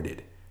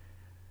unrewarded.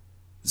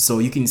 So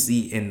you can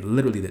see in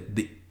literally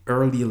the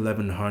early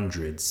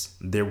 1100s,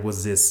 there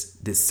was this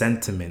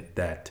sentiment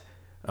that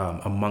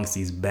amongst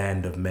these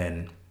band of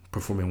men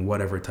performing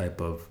whatever type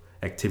of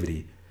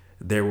activity,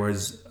 there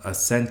was a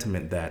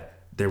sentiment that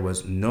there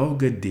was no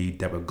good deed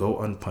that would go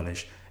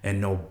unpunished and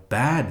no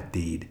bad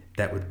deed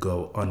that would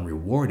go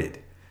unrewarded.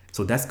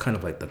 So that's kind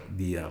of like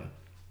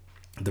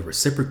the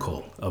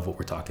reciprocal of what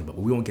we're talking about,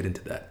 but we won't get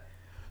into that.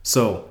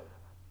 So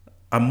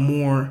a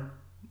more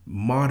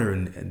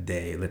modern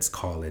day, let's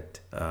call it,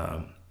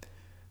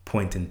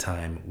 point in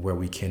time where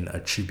we can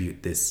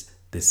attribute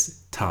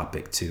this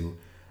topic to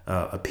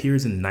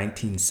appears in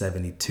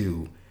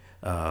 1972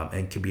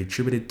 and can be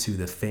attributed to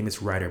the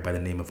famous writer by the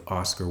name of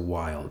Oscar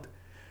Wilde.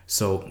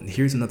 So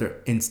here's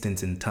another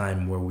instance in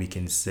time where we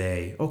can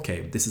say,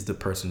 okay, this is the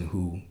person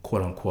who,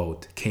 quote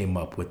unquote, came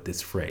up with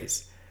this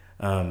phrase.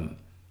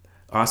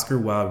 Oscar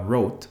Wilde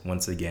wrote,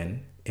 once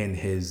again, in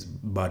his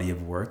body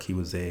of work, he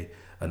was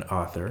an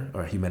author,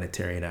 or a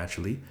humanitarian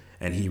actually,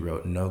 and he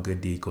wrote, "No good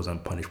deed goes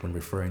unpunished," when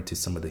referring to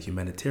some of the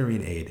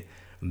humanitarian aid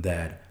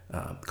that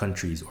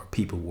countries or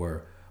people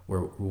were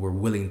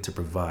willing to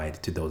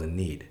provide to those in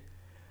need.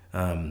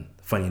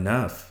 Funny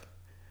enough,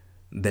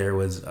 there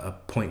was a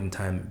point in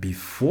time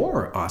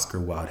before Oscar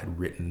Wilde had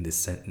written this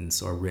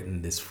sentence or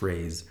written this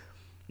phrase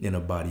in a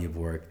body of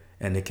work,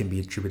 and it can be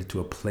attributed to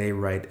a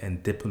playwright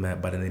and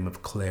diplomat by the name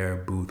of Clare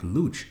Boothe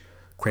Luce,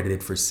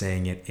 credited for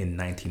saying it in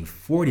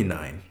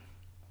 1949.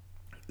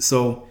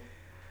 So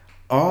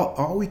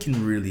all we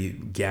can really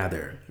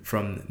gather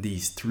from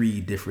these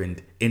three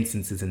different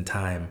instances in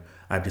time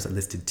I've just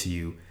listed to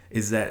you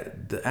is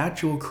that the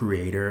actual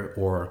creator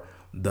or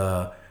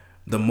the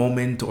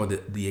moment or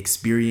the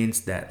experience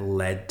that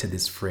led to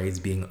this phrase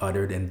being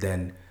uttered and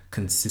then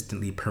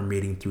consistently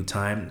permeating through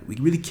time, we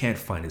really can't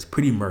find. It's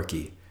pretty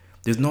murky.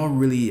 There's no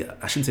really,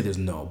 I shouldn't say there's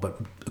no,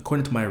 but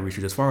according to my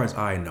research, as far as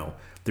I know,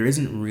 there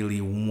isn't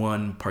really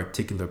one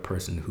particular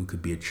person who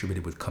could be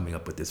attributed with coming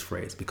up with this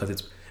phrase, because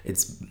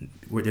it's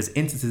where there's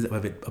instances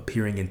of it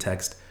appearing in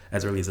text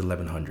as early as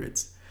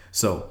 1100s.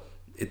 So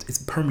it's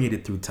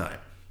permeated through time,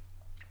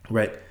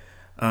 right?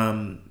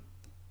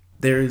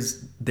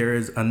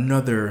 There's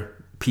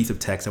another piece of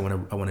text I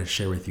want to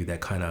share with you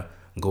that kind of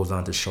goes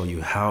on to show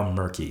you how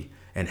murky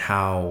and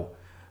how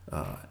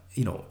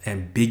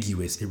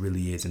ambiguous it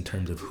really is in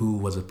terms of who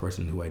was the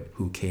person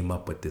who came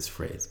up with this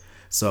phrase.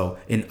 So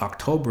in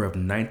October of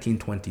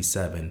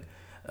 1927,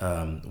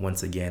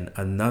 once again,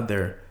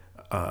 another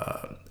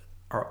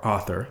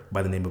author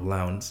by the name of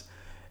Lowndes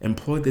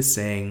employed this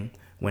saying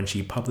when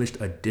she published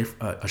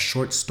a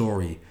short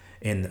story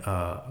in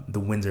the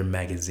Windsor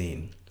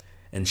magazine.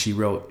 And she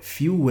wrote,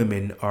 "Few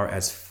women are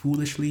as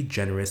foolishly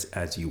generous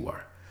as you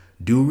are.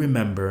 Do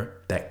remember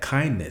that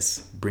kindness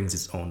brings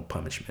its own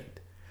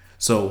punishment."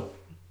 So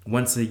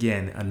once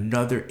again,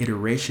 another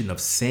iteration of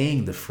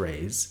saying the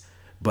phrase,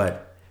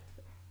 but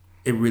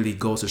it really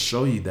goes to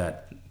show you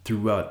that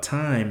throughout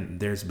time,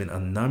 there's been a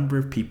number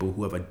of people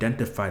who have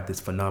identified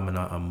this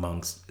phenomenon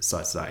amongst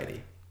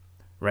society,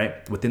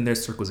 right? Within their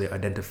circles, they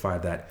identify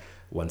that,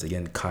 once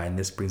again,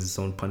 kindness brings its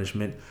own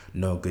punishment.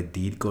 No good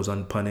deed goes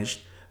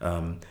unpunished.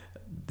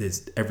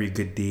 Every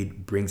good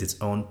deed brings its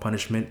own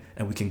punishment,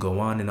 and we can go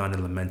on and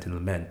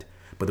lament.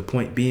 But the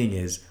point being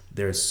is,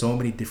 there are so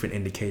many different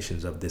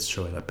indications of this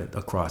showing up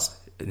across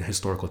in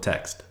historical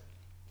text.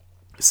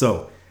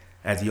 So,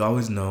 as you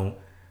always know,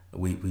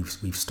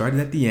 we've started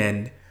at the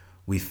end,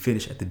 we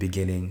finish at the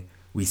beginning.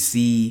 We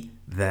see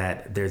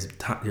that there's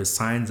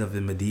signs of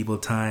the medieval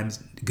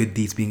times, good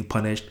deeds being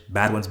punished,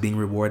 bad ones being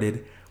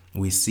rewarded.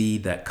 We see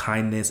that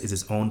kindness is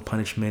its own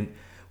punishment.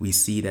 We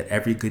see that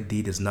every good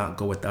deed does not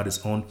go without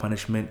its own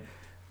punishment.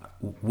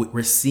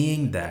 We're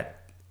seeing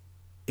that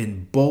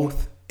in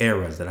both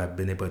eras that I've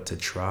been able to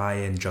try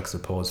and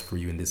juxtapose for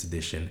you in this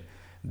edition.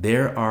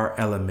 There are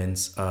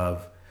elements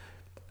of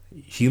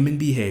human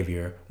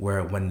behavior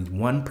where when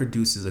one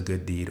produces a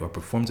good deed or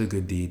performs a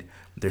good deed,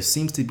 there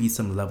seems to be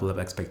some level of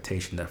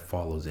expectation that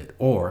follows it.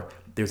 Or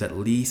there's at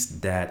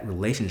least that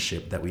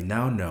relationship that we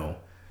now know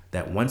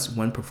that once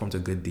one performs a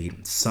good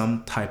deed,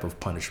 some type of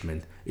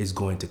punishment is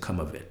going to come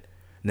of it.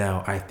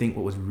 Now, I think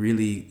what was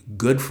really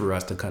good for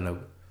us to kind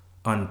of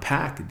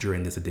unpack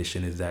during this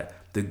edition is that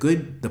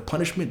the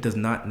punishment does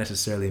not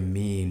necessarily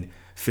mean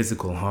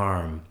physical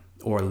harm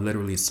or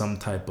literally some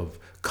type of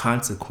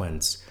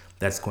consequence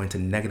that's going to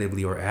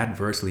negatively or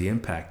adversely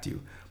impact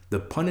you. The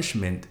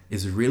punishment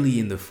is really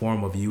in the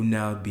form of you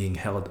now being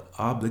held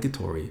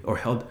obligatory or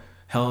held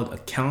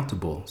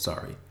accountable,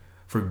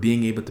 for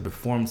being able to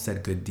perform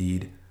said good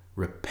deed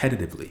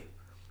repetitively.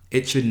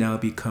 It should now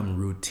become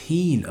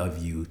routine of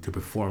you to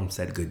perform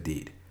said good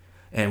deed.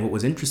 And what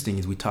was interesting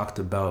is we talked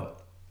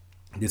about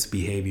this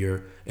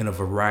behavior in a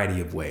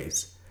variety of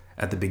ways.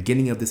 At the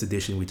beginning of this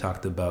edition, we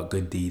talked about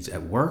good deeds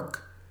at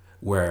work,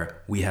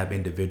 where we have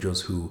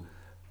individuals who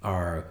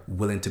are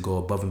willing to go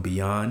above and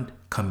beyond,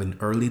 come in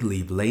early,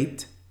 leave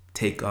late,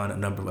 take on a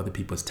number of other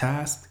people's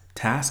task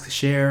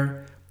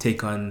share,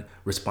 take on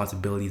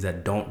responsibilities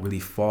that don't really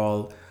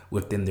fall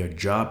within their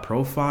job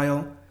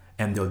profile,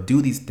 and they'll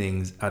do these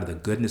things out of the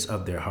goodness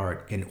of their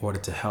heart in order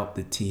to help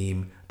the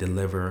team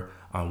deliver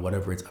on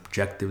whatever its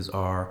objectives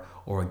are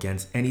or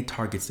against any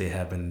targets they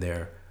have in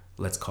their,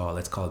 let's call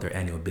it their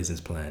annual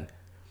business plan.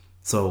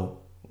 So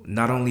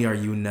not only are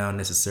you now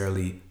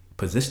necessarily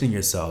positioning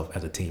yourself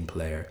as a team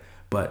player,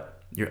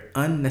 but you're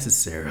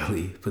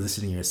unnecessarily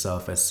positioning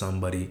yourself as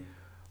somebody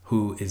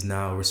who is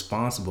now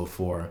responsible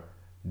for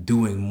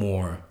doing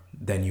more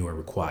than you are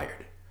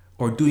required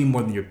or doing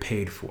more than you're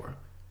paid for.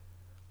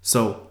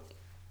 So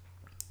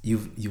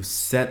you've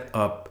set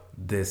up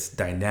this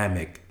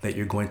dynamic that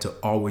you're going to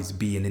always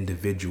be an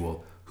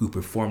individual who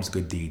performs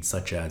good deeds,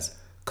 such as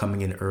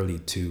coming in early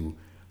to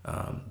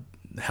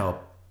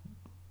help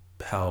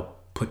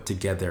put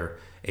together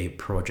a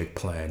project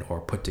plan or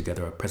put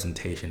together a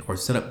presentation or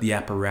set up the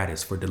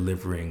apparatus for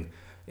delivering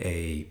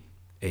a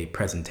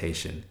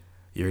presentation.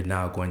 You're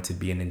now going to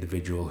be an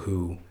individual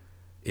who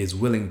is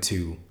willing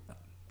to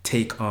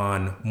take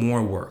on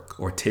more work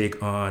or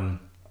take on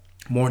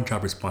more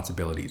job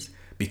responsibilities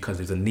because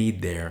there's a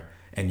need there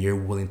and you're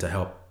willing to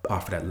help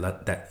offer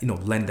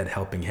lend that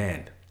helping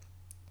hand.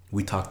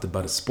 We talked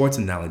about a sports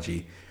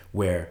analogy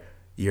where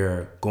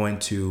you're going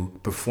to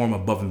perform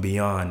above and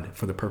beyond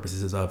for the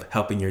purposes of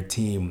helping your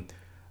team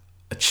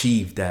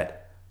achieve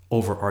that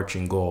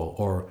overarching goal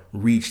or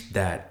reach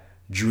that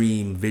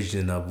dream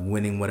vision of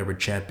winning whatever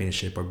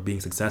championship or being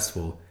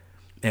successful.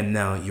 And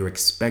now you're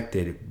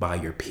expected by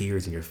your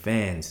peers and your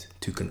fans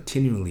to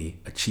continually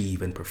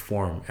achieve and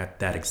perform at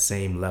that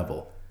same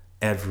level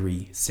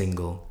every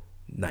single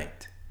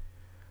night.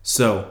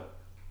 So,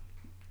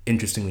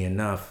 interestingly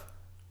enough,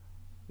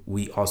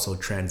 we also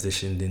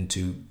transitioned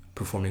into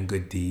performing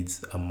good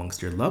deeds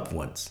amongst your loved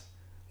ones,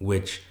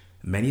 which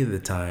many of the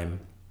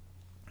time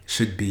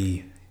should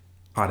be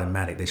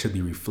automatic. They should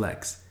be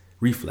reflex.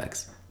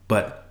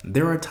 But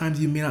there are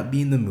times you may not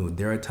be in the mood.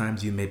 There are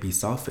times you may be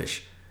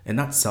selfish, and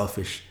not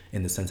selfish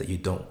in the sense that you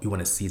want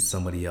to see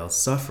somebody else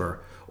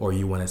suffer or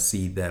you want to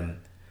see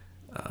them,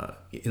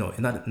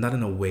 not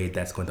in a way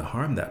that's going to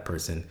harm that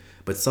person,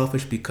 but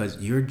selfish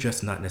because you're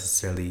just not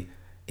necessarily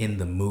in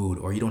the mood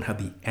or you don't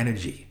have the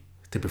energy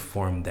to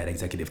perform that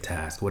executive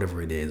task,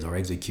 whatever it is, or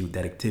execute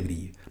that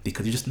activity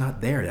because you're just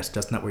not there. That's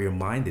just not where your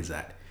mind is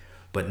at.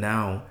 But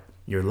now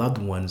your loved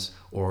ones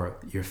or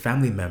your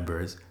family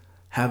members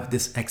have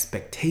this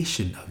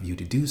expectation of you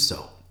to do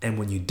so. And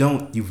when you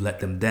don't, you've let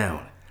them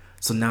down.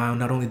 So now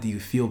not only do you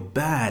feel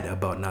bad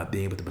about not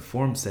being able to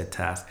perform said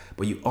task,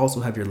 but you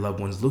also have your loved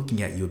ones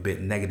looking at you a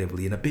bit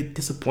negatively and a bit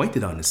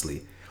disappointed,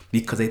 honestly,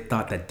 because they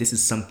thought that this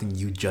is something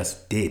you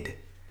just did.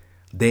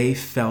 They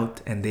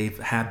felt and they've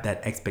had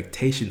that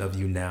expectation of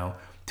you now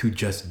to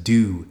just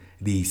do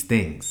these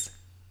things.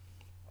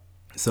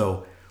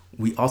 So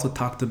we also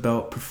talked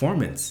about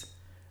performance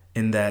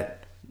in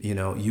that,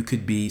 you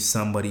could be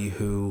somebody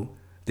who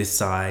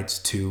decides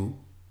to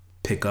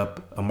pick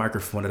up a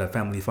microphone at a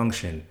family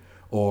function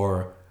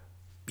or,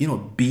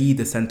 be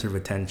the center of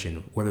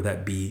attention, whether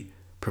that be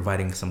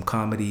providing some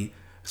comedy,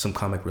 some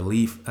comic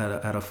relief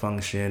at a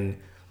function,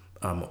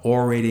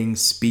 orating,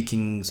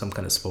 speaking some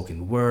kind of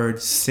spoken word,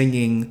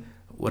 singing,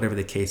 whatever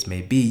the case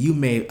may be. You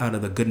may, out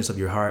of the goodness of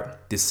your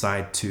heart,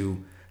 decide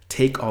to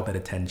take all that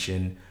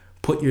attention,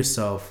 put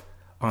yourself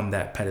on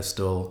that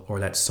pedestal or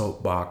that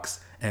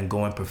soapbox and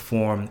go and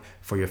perform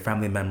for your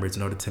family members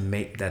in order to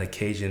make that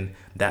occasion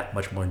that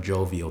much more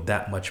jovial,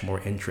 that much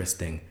more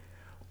interesting,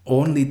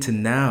 only to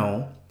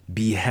now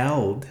be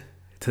held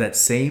to that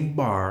same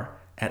bar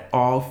at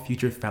all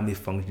future family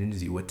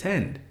functions you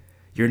attend.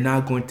 You're now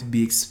going to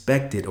be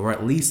expected or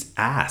at least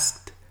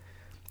asked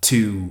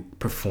to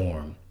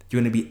perform.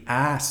 You're going to be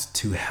asked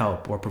to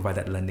help or provide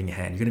that lending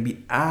hand. You're going to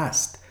be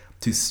asked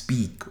to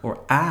speak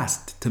or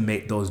asked to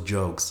make those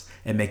jokes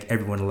and make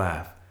everyone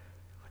laugh.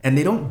 And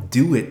they don't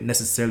do it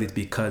necessarily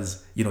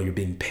because, you're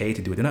being paid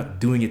to do it. They're not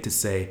doing it to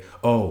say,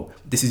 oh,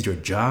 this is your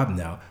job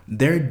now.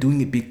 They're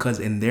doing it because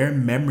in their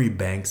memory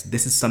banks,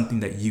 this is something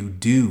that you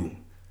do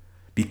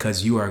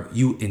because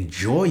you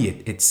enjoy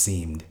it, it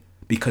seemed,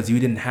 because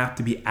you didn't have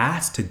to be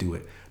asked to do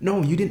it.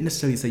 No, you didn't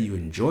necessarily say you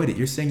enjoyed it.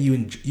 You're saying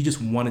you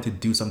just wanted to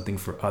do something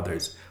for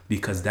others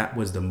because that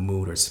was the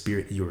mood or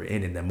spirit you were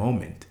in the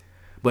moment.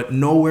 But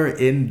nowhere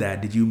in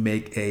that did you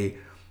make a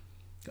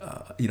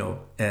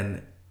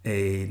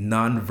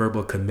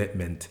non-verbal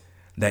commitment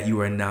that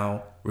you are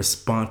now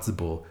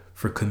responsible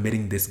for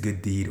committing this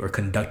good deed or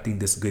conducting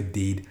this good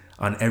deed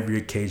on every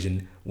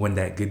occasion when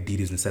that good deed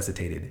is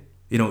necessitated.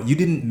 You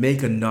didn't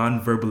make a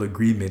non-verbal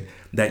agreement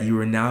that you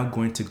are now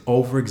going to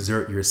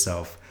overexert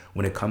yourself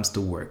when it comes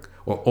to work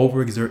or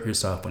overexert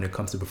yourself when it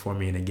comes to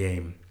performing in a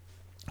game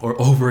or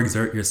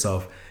overexert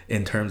yourself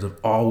in terms of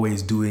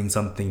always doing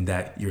something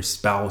that your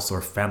spouse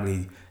or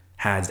family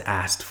has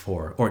asked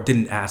for or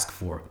didn't ask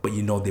for, but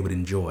they would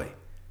enjoy.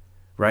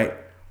 Right?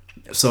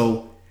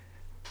 So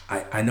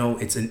I know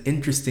it's an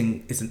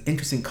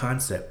interesting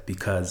concept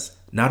because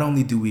not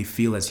only do we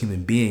feel as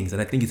human beings,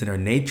 and I think it's in our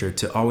nature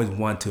to always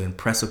want to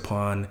impress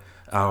upon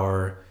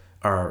our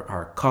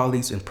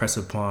colleagues, impress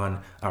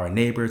upon our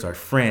neighbors, our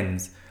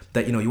friends,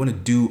 that you want to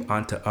do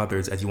unto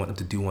others as you want them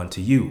to do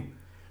unto you.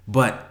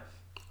 But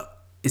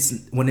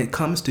it's when it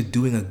comes to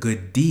doing a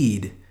good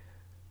deed,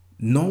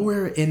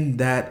 nowhere in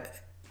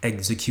that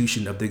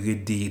execution of the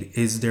good deed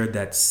is there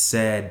that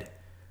said,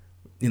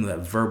 that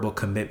verbal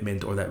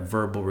commitment or that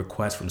verbal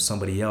request from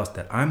somebody else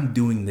that I'm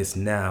doing this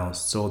now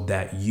so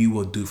that you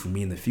will do for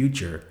me in the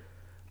future.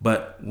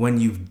 But when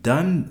you've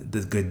done the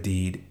good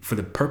deed for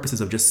the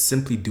purposes of just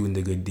simply doing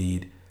the good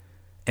deed,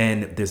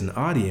 and there's an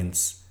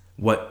audience,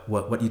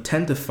 what you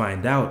tend to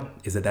find out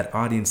is that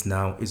audience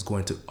now is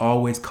going to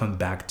always come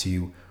back to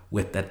you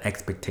with that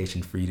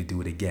expectation for you to do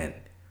it again.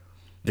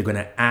 They're going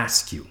to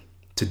ask you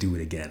to do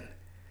it again.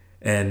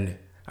 And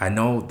I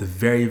know the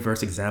very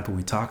first example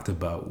we talked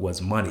about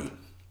was money.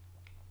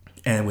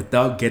 And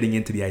without getting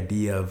into the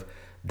idea of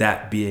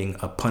that being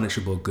a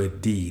punishable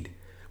good deed,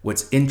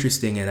 what's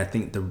interesting, and I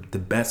think the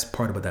best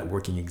part about that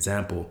working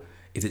example,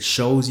 is it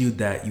shows you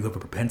that you have a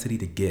propensity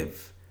to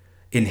give.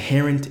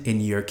 Inherent in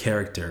your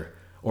character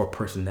or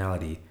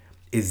personality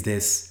is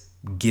this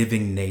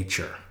giving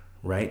nature,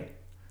 right?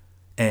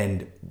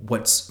 And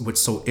what's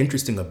so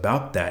interesting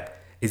about that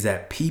is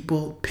that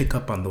people pick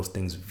up on those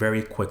things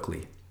very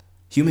quickly.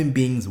 Human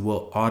beings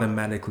will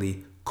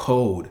automatically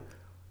code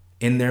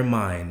in their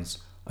minds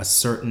a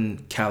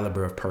certain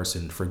caliber of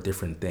person for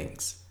different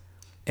things.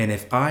 And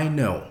if I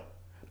know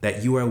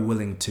that you are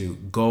willing to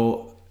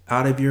go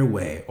out of your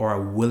way or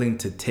are willing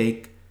to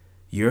take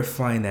your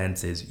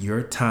finances,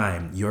 your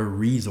time, your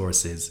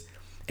resources,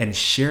 and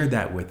share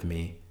that with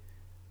me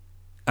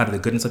out of the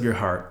goodness of your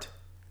heart,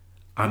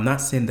 I'm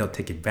not saying they'll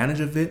take advantage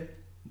of it,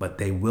 but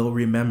they will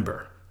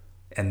remember.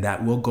 And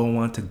that will go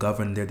on to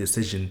govern their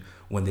decision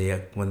when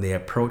they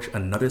approach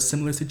another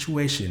similar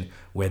situation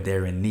where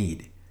they're in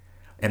need.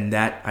 And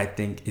that, I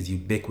think, is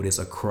ubiquitous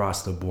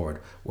across the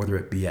board, whether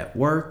it be at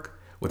work,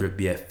 whether it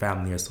be at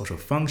family or social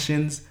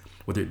functions,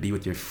 whether it be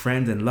with your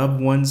friends and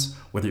loved ones,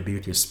 whether it be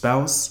with your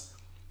spouse.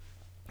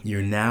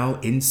 You're now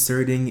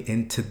inserting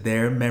into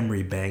their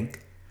memory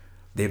bank.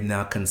 They've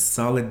now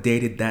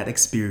consolidated that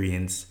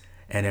experience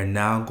and are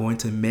now going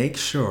to make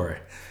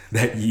sure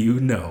that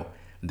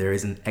there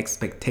is an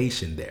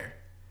expectation there,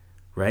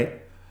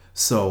 right?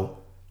 So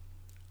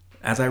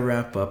as I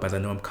wrap up, as I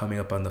know I'm coming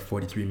up on the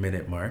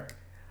 43-minute mark,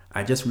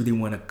 I just really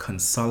want to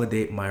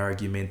consolidate my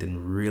argument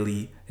and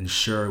really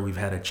ensure we've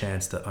had a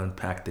chance to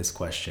unpack this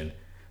question.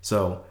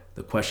 So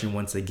the question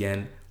once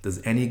again,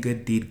 does any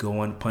good deed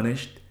go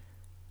unpunished?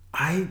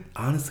 I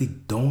honestly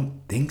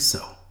don't think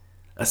so,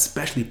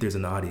 especially if there's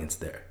an audience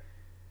there.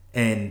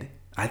 And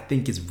I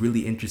think it's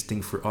really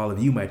interesting for all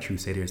of you, my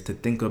Truesaders, to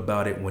think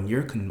about it when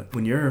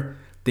you're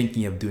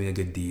thinking of doing a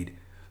good deed.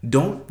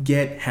 Don't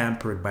get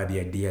hampered by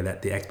the idea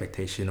that the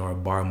expectation or a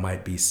bar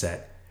might be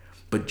set,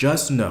 but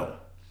just know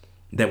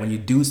that when you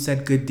do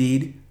said good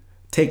deed,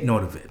 take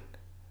note of it.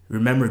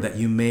 Remember that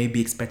you may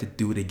be expected to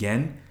do it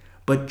again,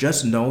 but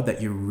just know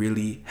that you're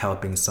really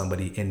helping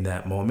somebody in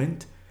that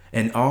moment.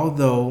 And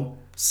although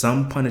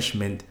some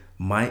punishment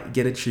might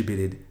get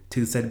attributed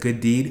to said good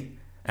deed,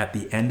 at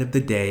the end of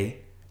the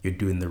day, you're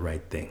doing the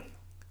right thing.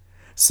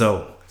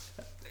 So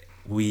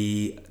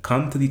we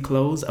come to the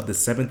close of the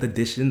 7th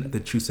edition of the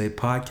True Say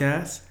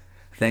podcast.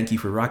 Thank you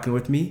for rocking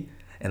with me,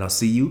 and I'll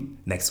see you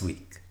next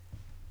week.